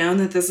and I've known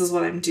that this is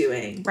what I'm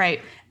doing.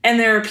 Right. And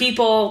there are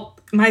people,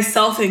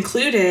 myself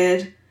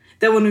included,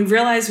 that when we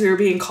realized we were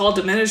being called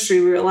to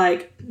ministry, we were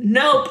like,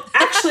 nope,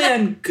 actually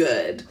I'm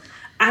good.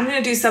 I'm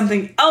going to do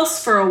something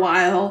else for a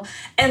while.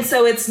 And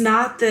so it's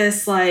not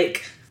this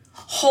like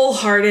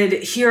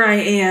wholehearted, here I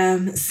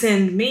am,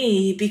 send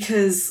me,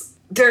 because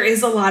there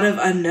is a lot of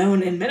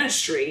unknown in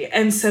ministry.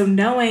 And so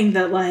knowing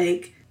that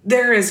like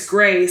there is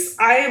grace,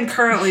 I am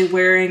currently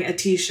wearing a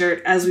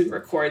t-shirt as we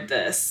record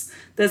this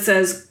that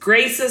says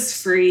grace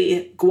is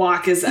free,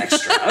 guac is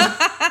extra.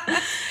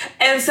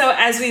 And so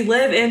as we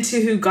live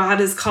into who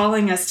God is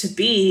calling us to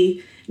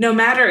be, no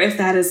matter if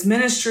that is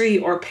ministry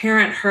or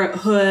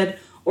parenthood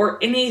or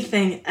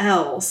anything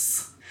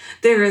else,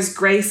 there is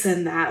grace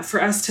in that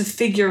for us to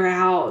figure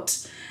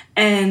out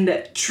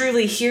and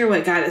truly hear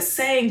what God is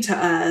saying to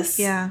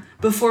us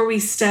before we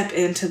step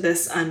into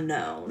this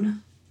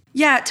unknown.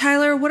 Yeah,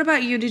 Tyler, what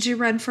about you? Did you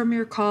run from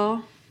your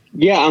call?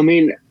 Yeah, I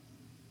mean,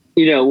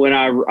 you know, when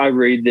I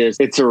read this,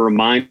 it's a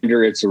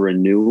reminder, it's a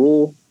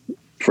renewal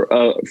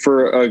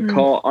for a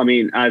call. I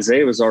mean,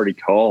 Isaiah was already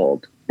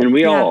called, and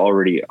we all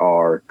already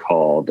are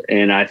called.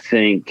 And I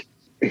think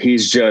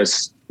he's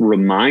just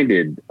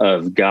reminded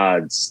of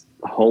God's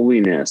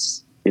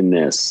holiness in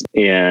this.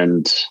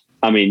 And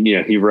I mean, you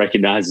know, he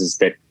recognizes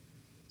that,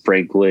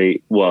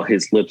 frankly, well,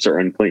 his lips are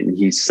unclean and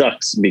he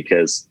sucks,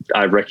 because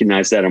I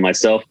recognize that in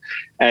myself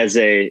as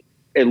at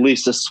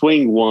least a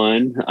swing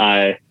one.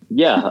 I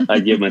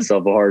give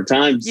myself a hard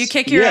time. You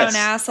kick your own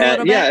ass a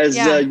little bit. As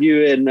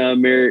you and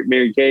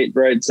Mary Kate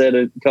Bright said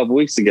a couple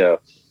weeks ago.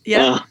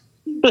 Yeah.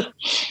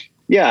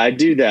 I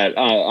do that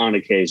on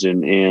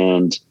occasion.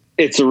 And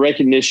it's a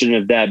recognition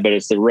of that, but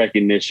it's the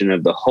recognition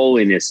of the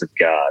holiness of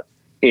God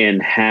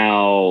and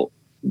how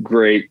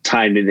great,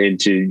 tying it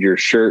into your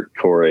shirt,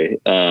 Corey.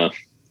 God's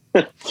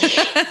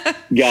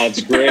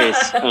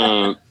grace.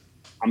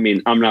 I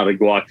mean, I'm not a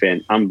guac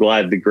fan. I'm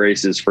glad the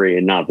grace is free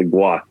and not the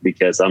guac,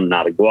 because I'm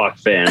not a guac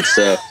fan.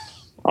 So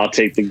I'll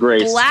take the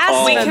grace.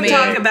 We can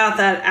talk about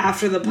that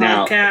after the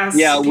podcast.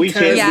 Now, we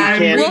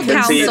can. We'll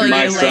counsel you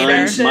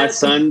later. My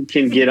son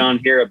can get on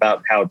here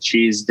about how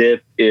cheese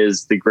dip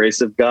is the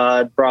grace of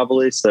God,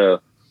 probably. So,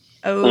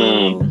 I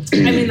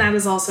mean, that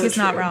is also he's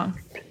true. Not wrong.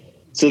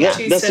 So that's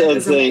the other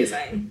thing.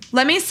 Amazing.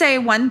 Let me say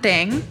one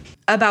thing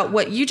about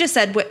what you just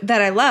said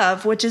that I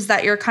love, which is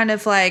that you're kind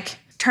of like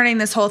turning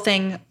this whole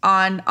thing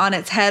on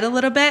its head a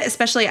little bit,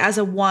 especially as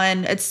a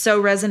one. It's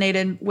so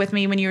resonated with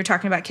me when you were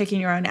talking about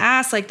kicking your own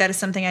ass. Like, that is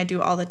something I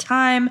do all the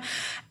time.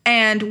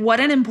 And what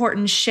an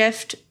important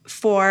shift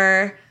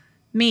for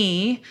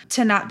me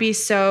to not be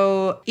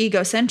so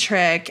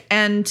egocentric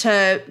and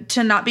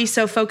to not be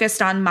so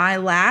focused on my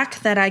lack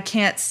that I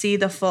can't see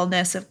the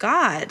fullness of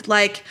God.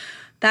 Like,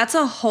 that's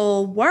a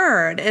whole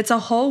word. It's a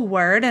whole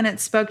word, and it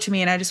spoke to me,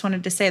 and I just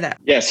wanted to say that.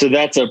 Yeah, so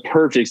that's a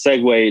perfect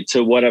segue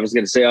to what I was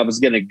going to say. I was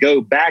going to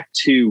go back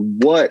to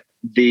what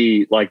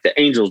the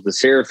angels, the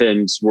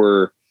seraphims,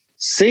 were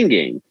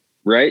singing,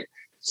 right?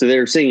 So they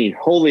were singing,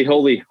 holy,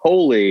 holy,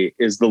 holy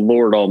is the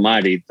Lord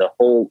Almighty. The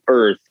whole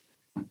earth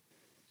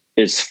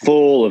is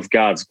full of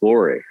God's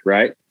glory,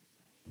 right?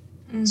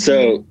 Mm-hmm.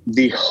 So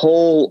the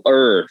whole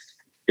earth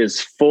is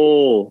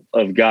full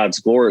of God's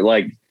glory.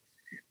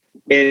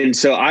 And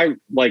so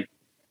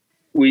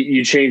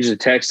you changed the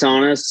text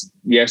on us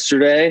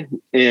yesterday,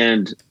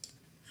 and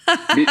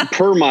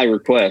per my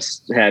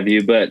request, have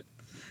you? But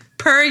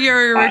per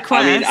your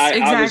request,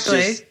 exactly. I was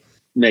just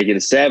making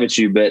a stab at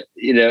you, but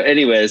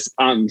anyways,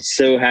 I'm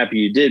so happy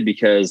you did,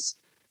 because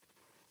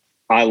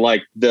I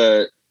like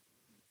the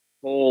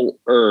whole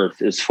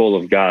earth is full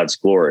of God's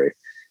glory.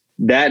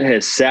 That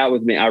has sat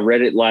with me. I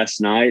read it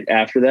last night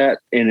after that,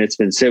 and it's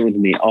been sitting with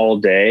me all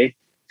day,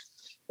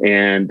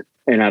 and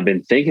I've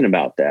been thinking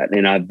about that,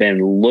 and I've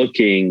been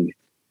looking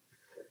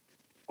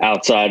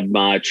outside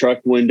my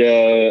truck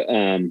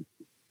window,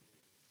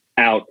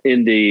 out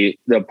in the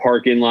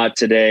parking lot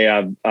today.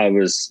 I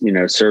was,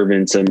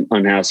 serving some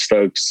unhoused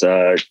folks,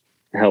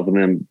 helping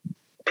them,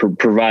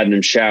 providing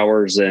them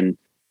showers and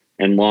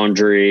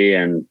laundry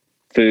and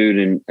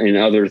food and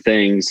other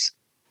things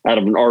out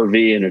of an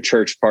RV in a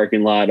church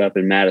parking lot up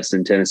in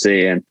Madison,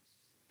 Tennessee. And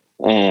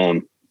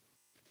the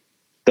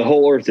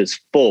whole earth is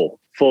full.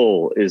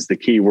 Full is the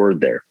key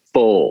word there.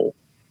 Full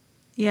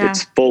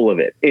It's full of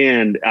it.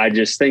 And I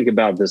just think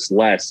about this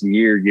last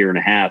year and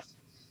a half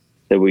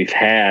that we've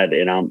had,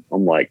 and I'm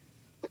like,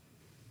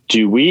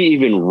 do we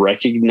even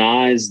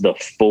recognize the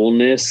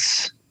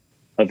fullness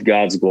of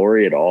God's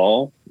glory at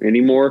all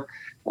anymore?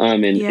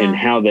 And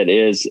how that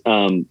is,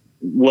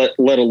 let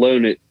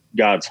alone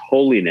God's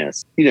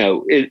holiness.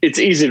 It's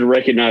easy to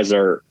recognize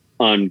our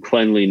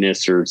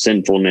uncleanliness or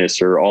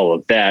sinfulness or all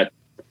of that.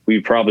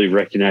 We probably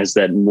recognize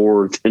that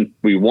more than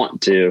we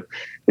want to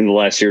in the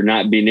last year,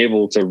 not being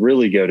able to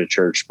really go to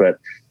church. But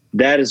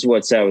that is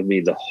what's out with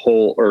me. The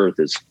whole earth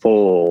is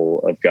full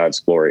of God's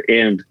glory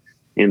and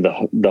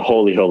the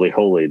holy, holy,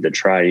 holy, the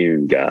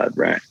triune God,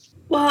 right?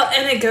 Well,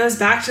 and it goes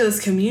back to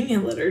this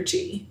communion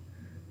liturgy.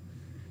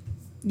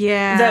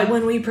 Yeah. That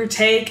when we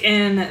partake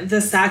in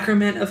the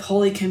sacrament of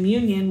Holy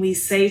Communion, we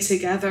say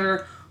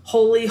together,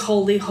 Holy,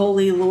 holy,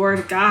 holy,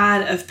 Lord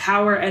God of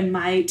power and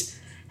might,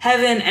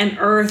 heaven and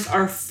earth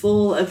are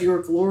full of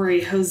your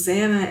glory.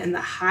 Hosanna in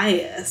the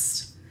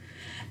highest.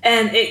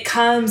 And it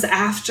comes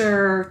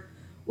after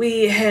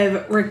we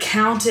have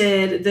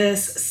recounted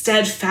this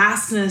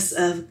steadfastness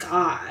of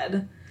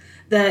God,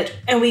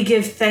 and we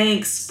give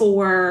thanks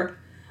for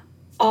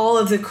all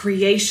of the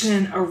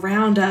creation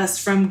around us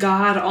from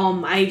God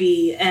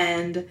Almighty.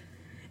 And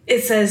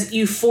it says,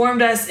 you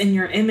formed us in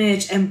your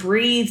image and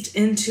breathed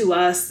into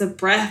us the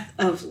breath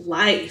of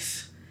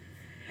life.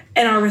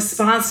 And our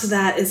response to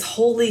that is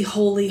holy,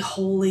 holy,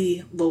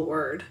 holy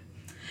Lord.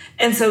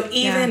 And so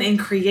even in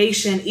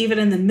creation, even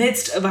in the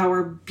midst of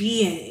our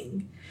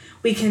being,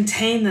 we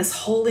contain this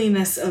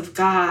holiness of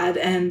God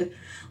and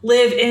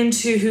live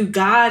into who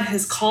God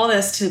has called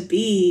us to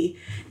be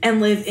and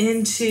live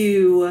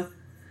into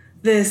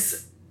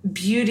this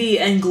beauty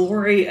and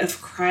glory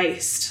of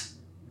Christ,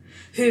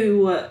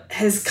 who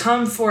has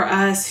come for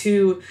us,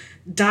 who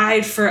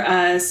died for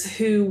us,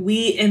 who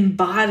we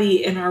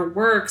embody in our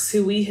works,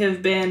 who we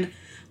have been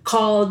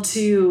called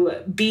to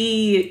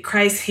be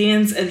Christ's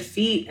hands and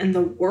feet in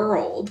the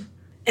world.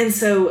 And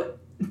so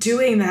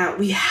doing that,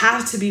 we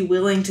have to be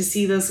willing to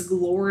see this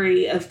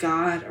glory of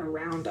God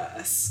around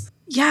us.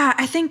 Yeah,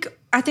 I think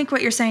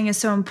what you're saying is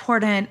so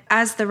important.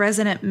 As the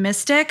resident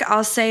mystic,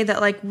 I'll say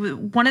that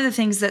one of the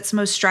things that's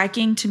most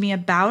striking to me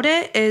about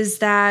it is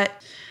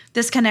that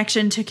this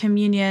connection to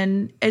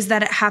communion is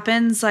that it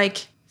happens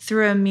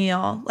through a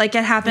meal. It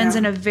happens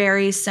in a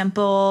very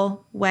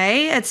simple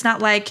way. It's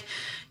not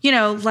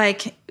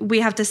we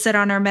have to sit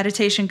on our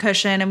meditation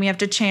cushion and we have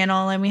to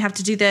channel and we have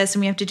to do this and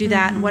we have to do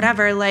that and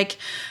whatever.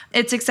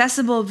 It's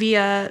accessible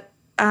via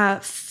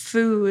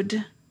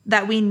food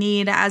that we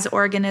need as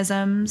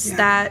organisms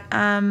that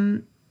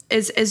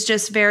is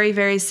just very,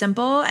 very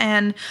simple.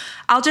 And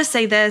I'll just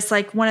say this,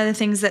 one of the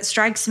things that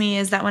strikes me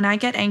is that when I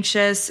get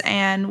anxious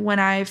and when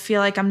I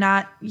feel like I'm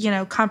not,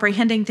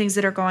 comprehending things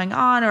that are going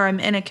on, or I'm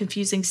in a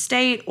confusing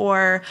state,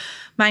 or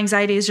my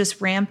anxiety is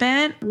just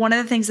rampant, one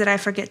of the things that I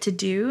forget to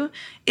do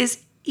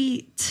is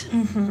eat.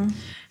 Mm-hmm.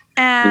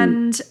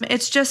 And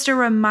it's just a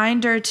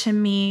reminder to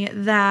me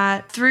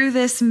that through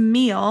this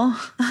meal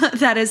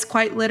that is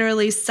quite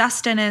literally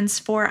sustenance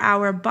for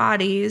our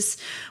bodies,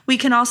 we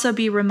can also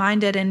be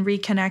reminded and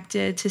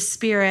reconnected to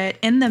spirit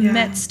in the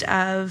midst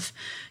of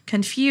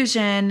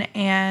confusion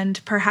and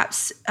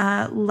perhaps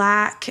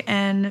lack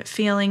and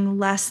feeling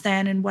less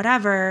than and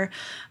whatever,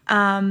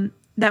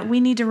 that we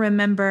need to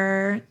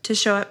remember to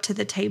show up to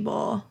the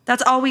table.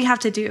 That's all we have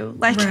to do.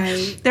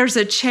 There's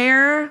a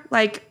chair,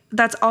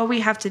 that's all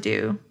we have to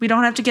do. We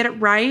don't have to get it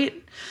right.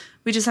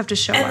 We just have to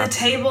show up. And the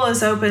table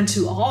is open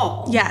to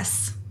all.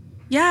 Yes.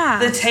 Yeah.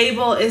 The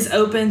table is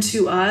open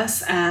to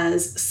us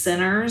as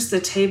sinners. The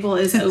table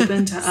is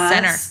open to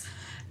us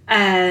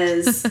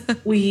as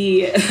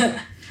we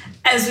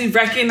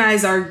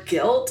recognize our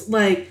guilt.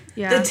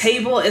 The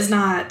table is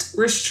not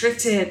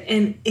restricted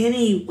in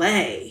any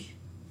way.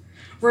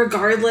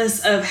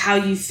 Regardless of how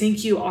you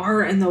think you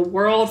are in the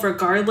world,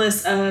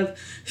 regardless of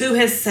who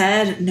has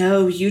said,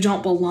 no, you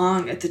don't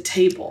belong at the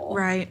table.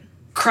 Right.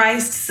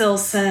 Christ still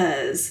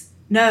says,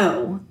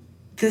 no,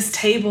 this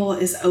table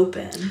is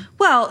open.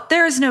 Well,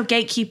 there is no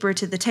gatekeeper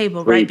to the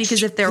table, right?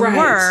 Because if there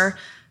were,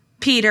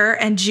 Peter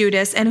and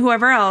Judas and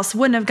whoever else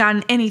wouldn't have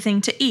gotten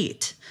anything to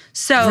eat.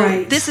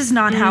 So this is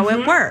not how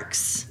it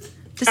works.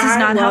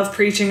 I love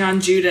preaching on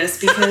Judas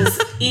because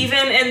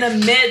even in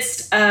the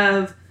midst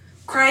of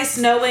Christ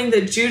knowing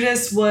that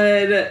Judas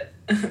would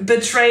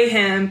betray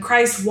him,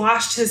 Christ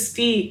washed his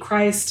feet.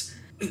 Christ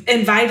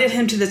invited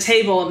him to the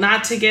table,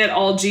 not to get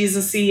all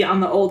Jesus-y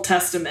on the Old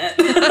Testament.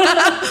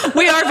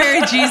 We are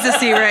very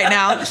Jesus-y right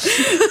now. But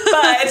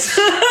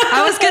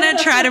I was going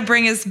to try to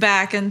bring us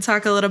back and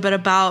talk a little bit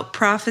about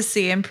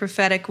prophecy and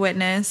prophetic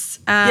witness.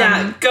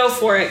 Go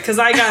for it, because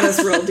I got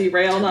us real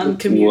derailed on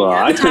communion.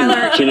 Well,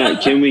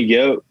 can we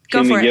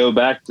go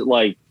back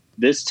to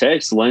this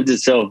text lends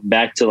itself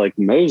back to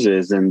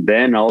Moses, and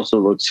then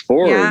also looks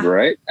forward,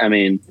 right? I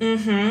mean,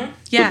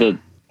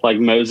 with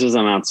Moses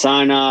on Mount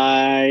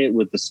Sinai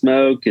with the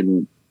smoke,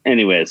 and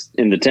anyways,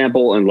 in the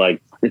temple, and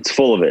it's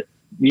full of it.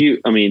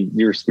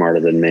 You're smarter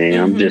than me.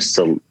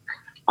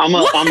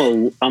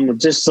 I'm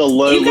just a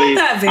lowly deacon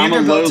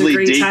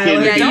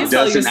Tyler. who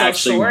doesn't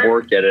actually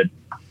work at a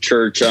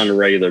church on a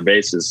regular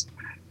basis.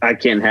 I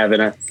can't have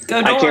it. I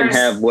can't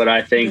have what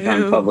I think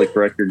on public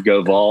record.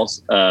 Go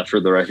Vols, for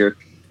the record.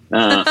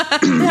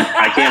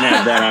 I can't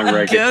have that on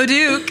record. Go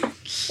Duke.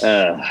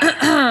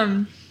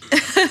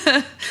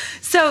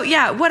 So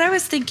yeah, what I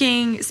was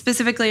thinking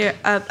specifically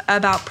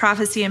about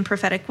prophecy and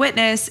prophetic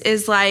witness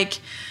is like,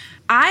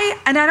 I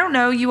don't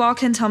know, you all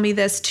can tell me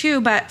this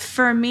too, but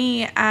for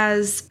me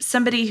as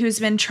somebody who's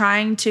been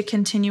trying to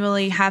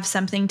continually have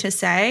something to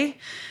say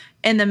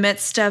in the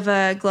midst of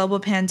a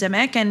global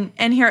pandemic, and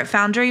here at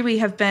Foundry, we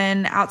have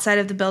been outside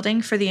of the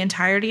building for the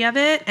entirety of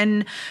it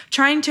and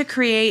trying to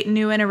create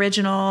new and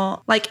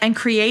original, and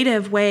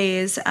creative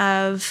ways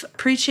of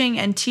preaching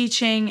and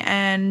teaching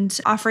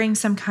and offering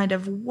some kind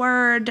of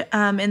word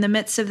in the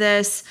midst of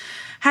this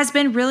has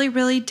been really,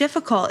 really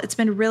difficult. It's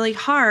been really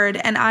hard.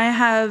 And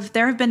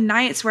there have been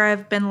nights where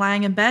I've been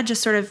lying in bed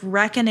just sort of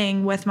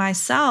reckoning with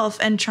myself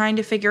and trying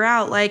to figure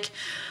out,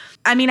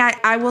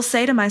 I will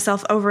say to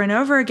myself over and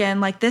over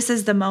again, this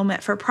is the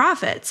moment for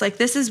prophets.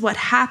 This is what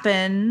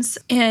happens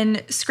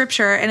in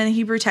scripture and in the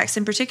Hebrew text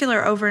in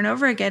particular over and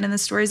over again in the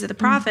stories of the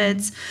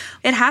prophets.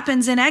 Mm-hmm. It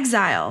happens in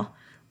exile.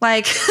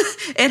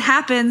 It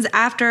happens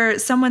after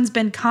someone's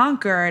been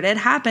conquered. It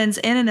happens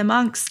in and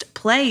amongst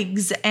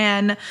plagues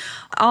and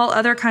all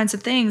other kinds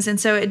of things. And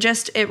so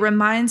it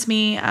reminds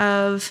me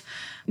of,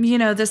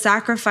 the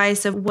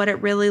sacrifice of what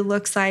it really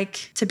looks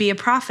like to be a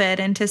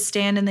prophet and to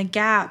stand in the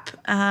gap,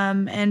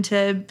 and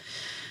to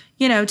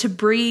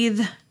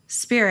breathe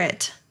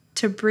spirit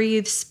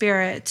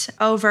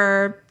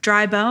over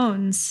dry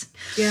bones.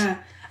 Yeah.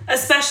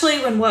 Especially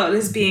when what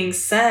is being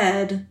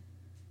said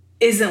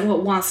isn't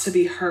what wants to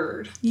be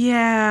heard.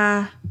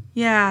 Yeah.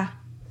 Yeah.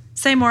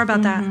 Say more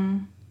about that.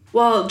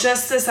 Well,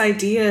 just this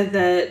idea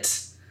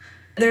that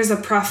there's a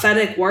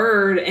prophetic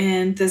word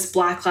in this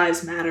Black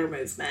Lives Matter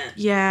movement.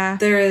 Yeah.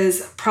 There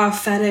is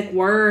prophetic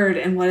word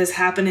in what is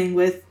happening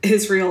with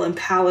Israel and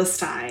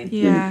Palestine.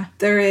 Yeah.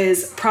 There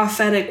is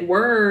prophetic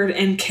word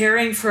in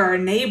caring for our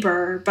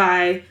neighbor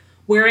by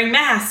wearing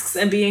masks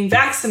and being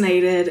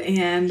vaccinated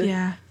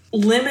and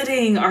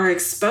limiting our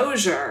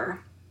exposure.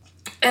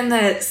 And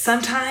that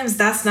sometimes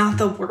that's not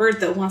the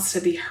word that wants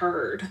to be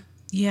heard.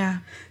 Yeah.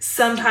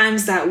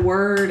 Sometimes that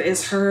word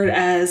is heard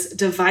as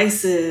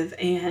divisive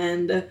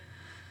and...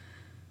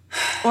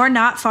 Or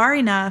not far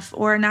enough,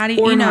 or not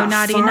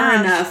not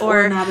enough,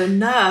 or not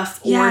enough,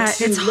 or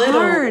too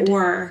little, hard.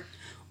 Or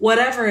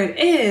whatever it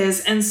is.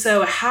 And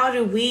so how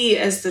do we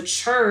as the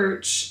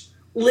church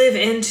live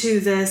into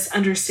this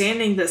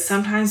understanding that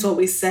sometimes what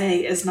we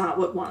say is not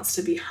what wants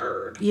to be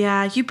heard?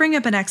 Yeah, you bring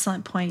up an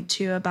excellent point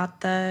too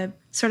about the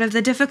sort of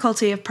the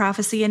difficulty of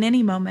prophecy in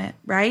any moment,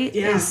 right?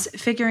 Yeah. Is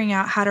figuring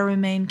out how to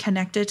remain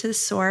connected to the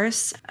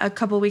source. A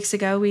couple weeks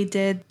ago, we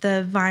did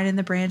the vine and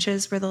the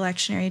branches were the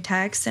lectionary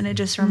text, and it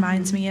just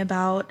reminds me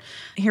about,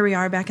 here we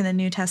are back in the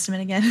New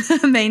Testament again,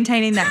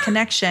 maintaining that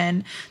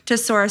connection to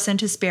source and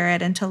to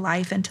spirit and to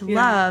life and to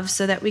love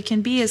so that we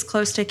can be as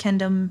close to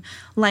kingdom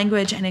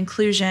language and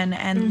inclusion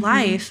and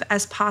life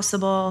as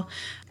possible.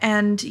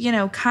 And,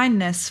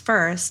 kindness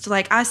first.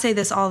 I say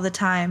this all the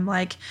time,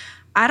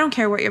 I don't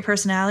care what your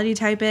personality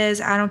type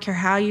is. I don't care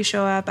how you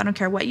show up. I don't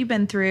care what you've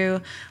been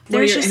through.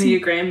 What your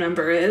Enneagram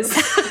number is.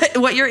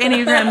 What your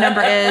Enneagram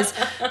number is.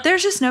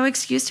 There's just no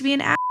excuse to be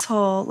an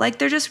asshole.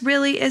 There just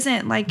really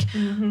isn't.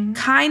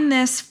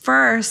 Kindness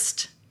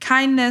first.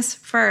 Kindness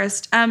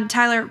first.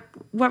 Tyler,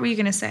 what were you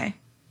going to say?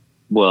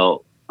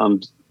 Well,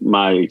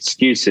 my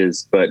excuse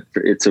is, but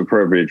it's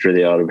appropriate for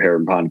the Autumn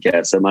Heron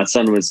podcast, that my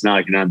son was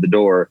knocking on the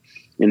door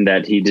and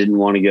that he didn't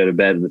want to go to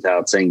bed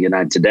without saying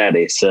goodnight to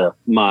daddy. So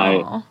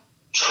my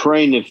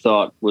train of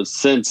thought was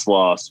since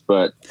lost,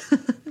 but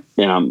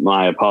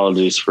my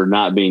apologies for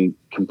not being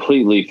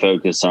completely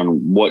focused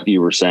on what you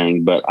were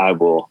saying, but I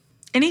will.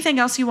 Anything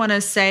else you want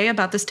to say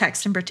about this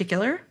text in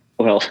particular?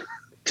 Well,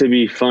 to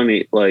be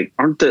funny,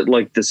 aren't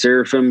the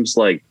seraphims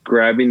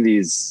grabbing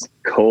these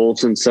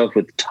coals and stuff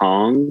with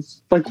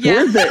tongs? Where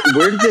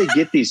did they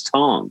get these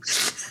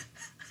tongs?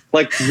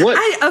 What?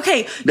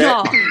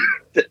 Y'all.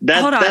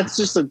 That's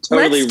just a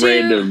totally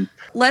random.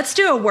 Let's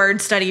do a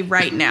word study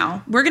right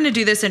now. We're going to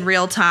do this in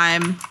real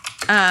time.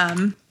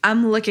 I'm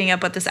looking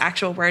up what this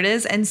actual word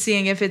is and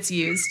seeing if it's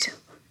used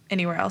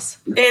anywhere else.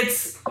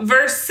 It's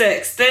verse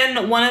 6.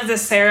 Then one of the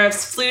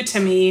seraphs flew to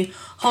me,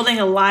 holding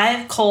a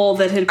live coal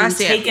that had been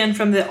taken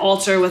from the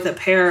altar with a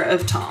pair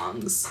of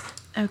tongs.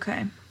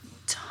 Okay.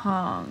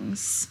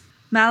 Tongs.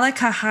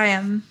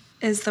 Malachayim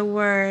is the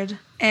word,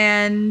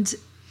 and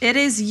it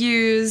is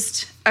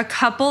used a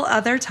couple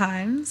other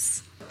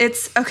times.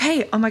 It's,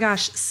 okay, oh my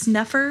gosh,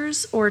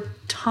 snuffers or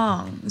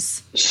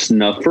tongs?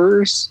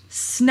 Snuffers?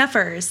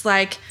 Snuffers,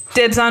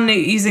 Dibs on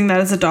using that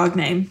as a dog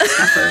name.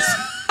 Snuffers.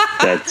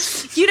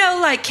 That's...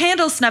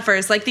 candle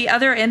snuffers, the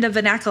other end of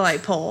an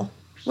acolyte pole.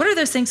 What are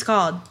those things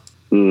called?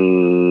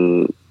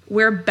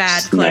 We're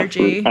bad snuffer.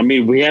 clergy. I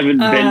mean, we haven't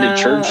been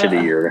to church in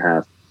a year and a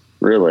half.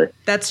 really.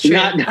 That's true.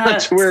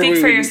 Not where speak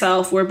for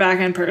yourself. We're back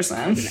in person.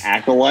 An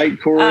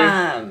acolyte,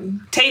 Corey?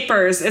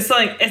 Tapers. It's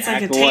like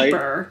a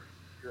taper.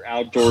 Your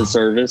outdoor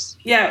service?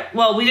 Yeah.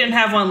 Well, we didn't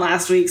have one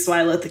last week, so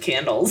I lit the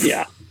candles.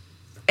 Yeah.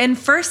 In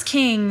 1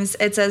 Kings,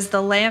 it says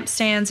the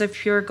lampstands of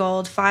pure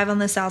gold, 5 on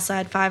the south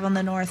side, 5 on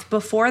the north,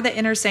 before the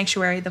inner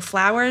sanctuary, the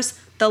flowers,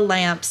 the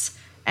lamps,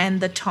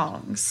 and the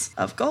tongs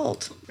of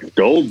gold.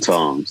 Gold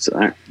tongs.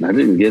 I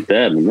didn't get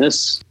that in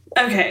this.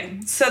 Okay,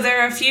 so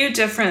there are a few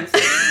different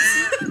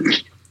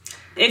things.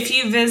 If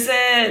you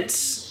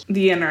visit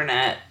the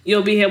internet,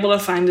 you'll be able to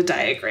find a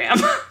diagram.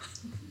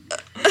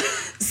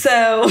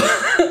 So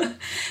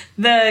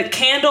the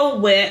candle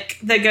wick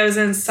that goes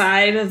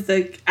inside of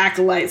the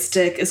acolyte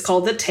stick is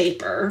called the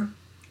taper.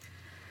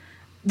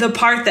 The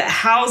part that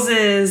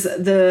houses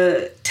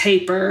the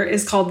taper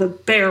is called the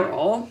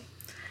barrel.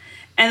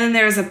 And then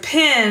there's a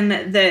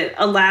pin that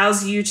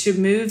allows you to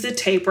move the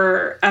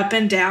taper up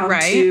and down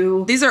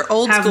to These are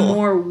old have school.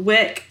 more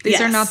wick. These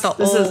are not the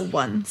old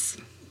ones.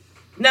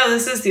 No,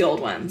 this is the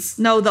old ones.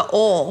 No, the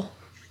oil.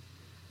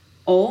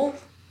 Oil?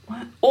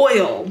 What?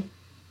 Oil.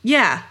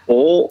 Yeah.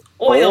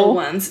 Oil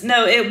ones.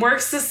 No, it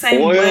works the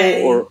same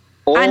way. Or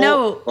oil, I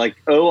know. Like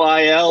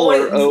OIL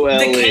or OLE.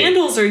 The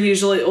candles are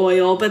usually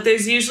oil, but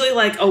there's usually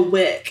like a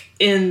wick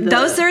in the...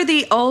 Those are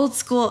the old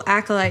school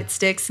acolyte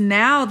sticks.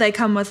 Now they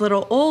come with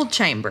little oil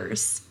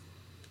chambers.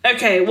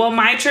 Okay, well,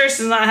 my church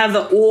does not have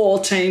the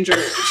oil chambers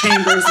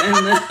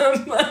in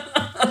them.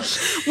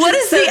 What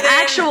is the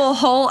actual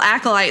whole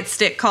acolyte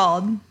stick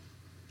called?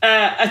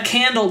 A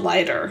candle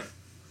lighter.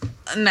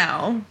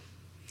 No.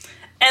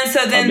 And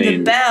so then the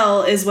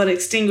bell is what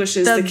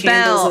extinguishes the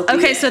candles.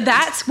 Okay, so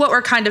that's what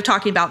we're kind of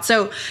talking about.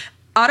 So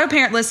auto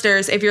parent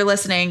listeners, if you're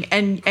listening,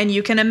 and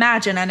you can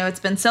imagine, I know it's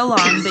been so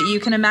long, but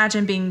you can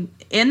imagine being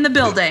in the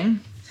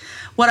building.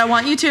 What I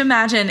want you to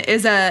imagine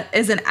is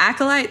an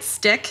acolyte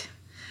stick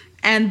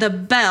and the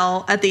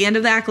bell at the end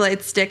of the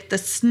acolyte stick, the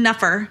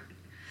snuffer.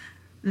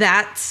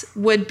 That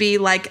would be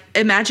like,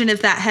 imagine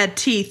if that had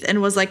teeth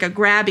and was like a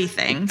grabby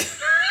thing.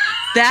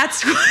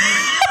 That's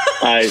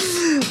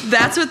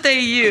what they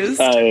use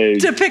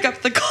to pick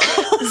up the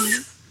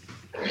calls.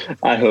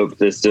 I hope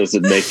this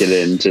doesn't make it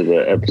into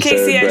the episode.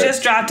 Casey, I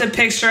just dropped a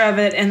picture of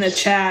it in the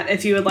chat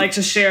if you would like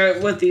to share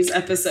it with these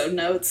episode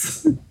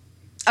notes.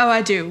 Oh,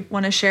 I do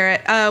want to share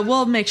it.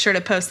 We'll make sure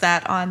to post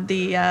that on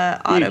the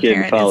Auto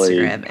Parent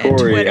Instagram and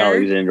Corey Twitter.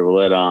 Alexander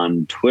Willett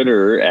on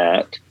Twitter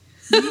at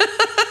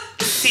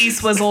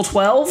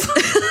CSwizzle12.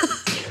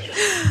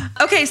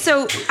 Okay,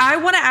 so I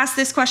want to ask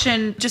this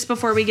question just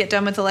before we get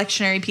done with the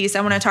lectionary piece.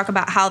 I want to talk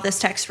about how this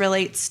text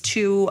relates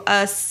to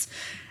us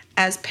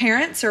as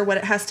parents, or what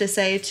it has to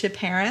say to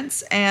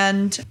parents.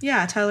 And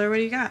yeah, Tyler, what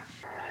do you got?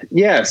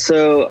 Yeah,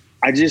 so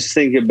I just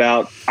think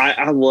about,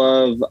 I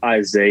love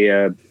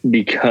Isaiah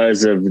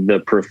because of the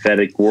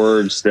prophetic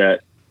words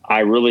that I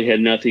really had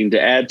nothing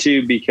to add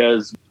to,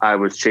 because I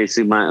was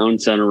chasing my own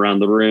son around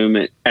the room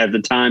at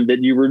the time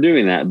that you were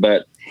doing that.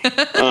 But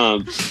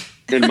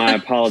and my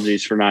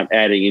apologies for not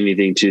adding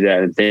anything to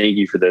that. And thank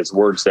you for those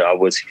words that I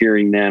was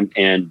hearing them.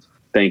 And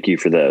thank you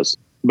for those.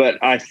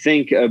 But I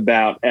think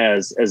about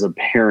as a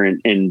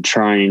parent and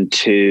trying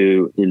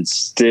to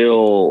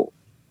instill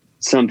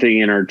something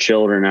in our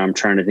children, I'm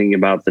trying to think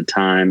about the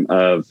time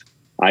of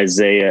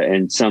Isaiah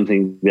and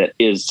something that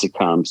is to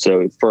come.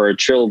 So for our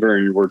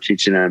children, we're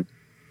teaching them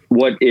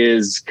what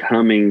is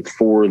coming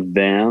for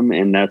them.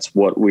 And that's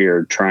what we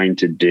are trying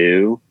to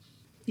do.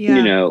 Yeah.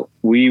 You know,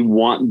 we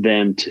want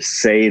them to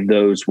say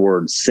those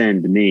words,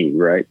 send me,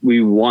 right?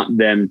 We want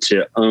them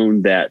to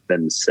own that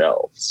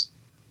themselves.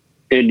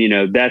 And, you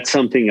know, that's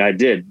something I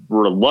did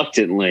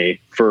reluctantly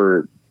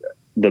for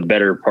the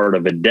better part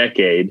of a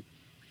decade.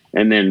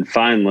 And then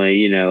finally,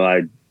 you know,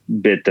 I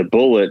bit the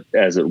bullet,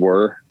 as it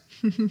were,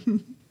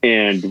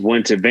 and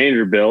went to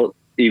Vanderbilt,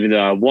 even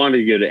though I wanted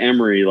to go to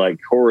Emory like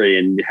Corey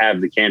and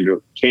have the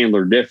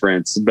Candler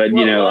difference. But,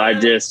 you know, I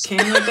didn't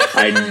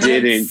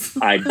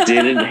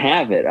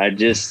have it.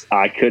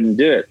 I couldn't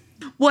do it.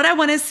 What I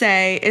want to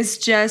say is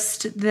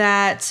just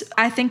that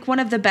I think one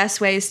of the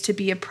best ways to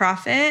be a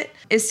prophet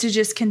is to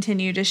just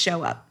continue to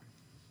show up.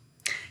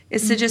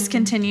 To just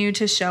continue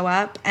to show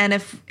up. And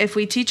if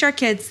we teach our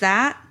kids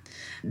that,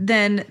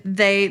 then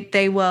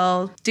they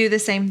will do the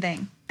same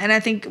thing. And I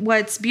think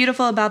what's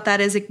beautiful about that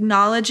is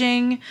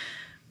acknowledging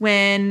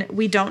when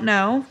we don't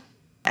know,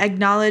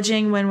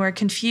 acknowledging when we're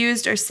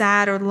confused or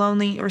sad or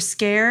lonely or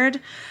scared,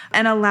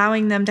 and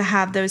allowing them to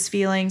have those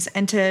feelings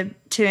and to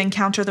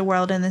encounter the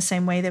world in the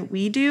same way that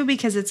we do,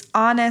 because it's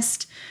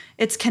honest,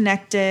 it's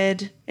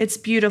connected, it's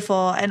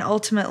beautiful, and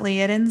ultimately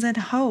it ends in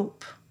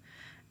hope.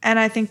 And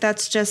I think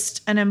that's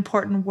just an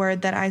important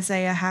word that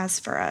Isaiah has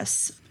for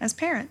us as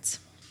parents.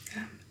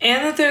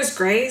 And that there's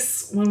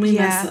grace when we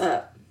mess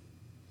up.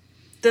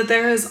 That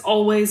there is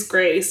always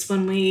grace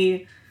when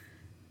we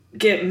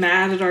get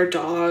mad at our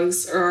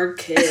dogs or our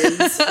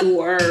kids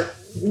or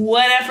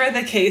whatever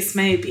the case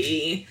may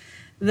be,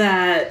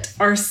 that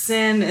our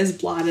sin is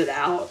blotted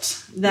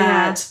out.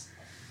 That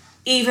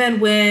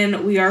even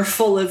when we are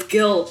full of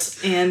guilt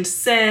and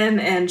sin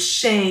and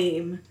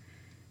shame,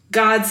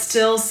 God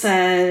still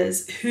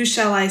says, "Who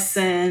shall I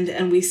send?"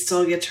 And we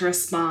still get to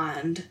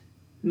respond,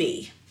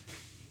 "Me."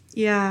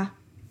 Yeah.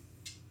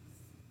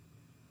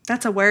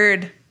 That's a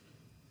word.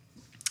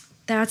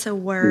 That's a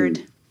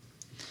word.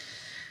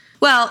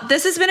 Well,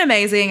 this has been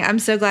amazing. I'm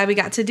so glad we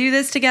got to do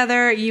this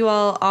together. You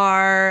all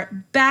are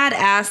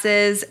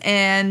badasses,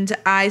 and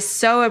I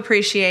so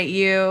appreciate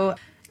you.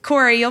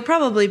 Corey, you'll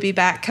probably be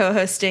back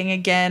co-hosting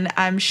again,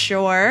 I'm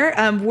sure.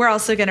 We're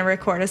also going to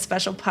record a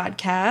special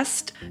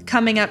podcast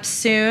coming up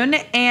soon.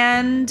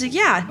 And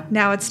yeah,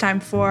 now it's time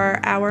for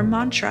our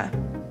mantra.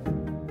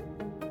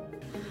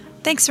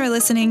 Thanks for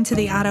listening to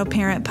the Auto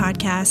Parent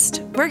Podcast.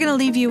 We're going to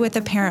leave you with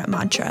a parent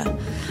mantra,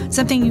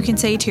 something you can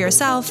say to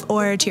yourself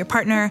or to your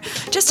partner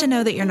just to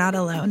know that you're not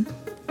alone.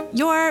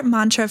 Your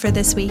mantra for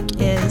this week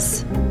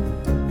is,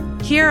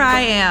 "Here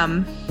I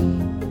am.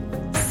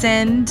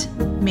 Send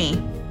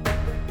me.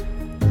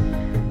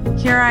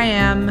 Here I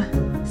am.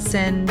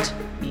 Send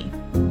me."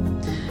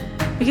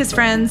 Because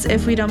friends,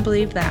 if we don't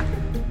believe that,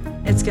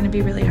 it's going to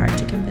be really hard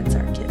to convince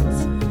our kids.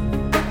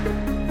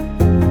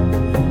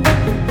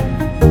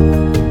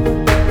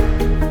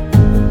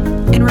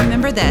 And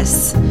remember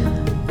this,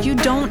 you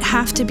don't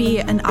have to be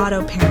an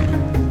auto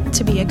parent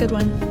to be a good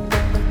one.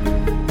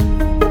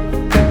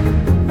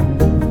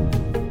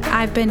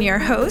 I've been your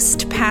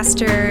host,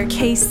 Pastor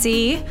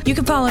KC. You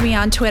can follow me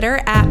on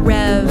Twitter at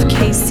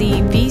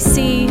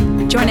RevKCVC.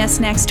 Join us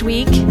next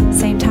week,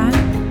 same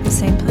time,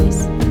 same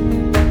place.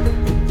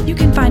 You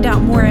can find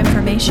out more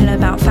information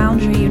about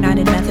Foundry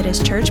United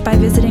Methodist Church by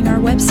visiting our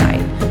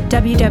website,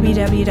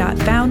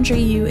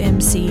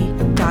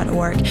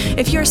 www.foundryumc.org.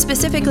 If you're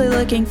specifically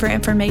looking for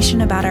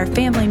information about our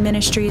Family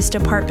Ministries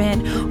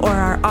department or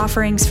our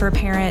offerings for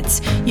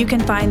parents, you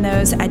can find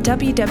those at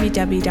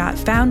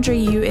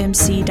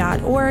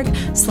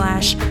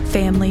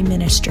www.foundryumc.org/family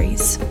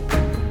ministries.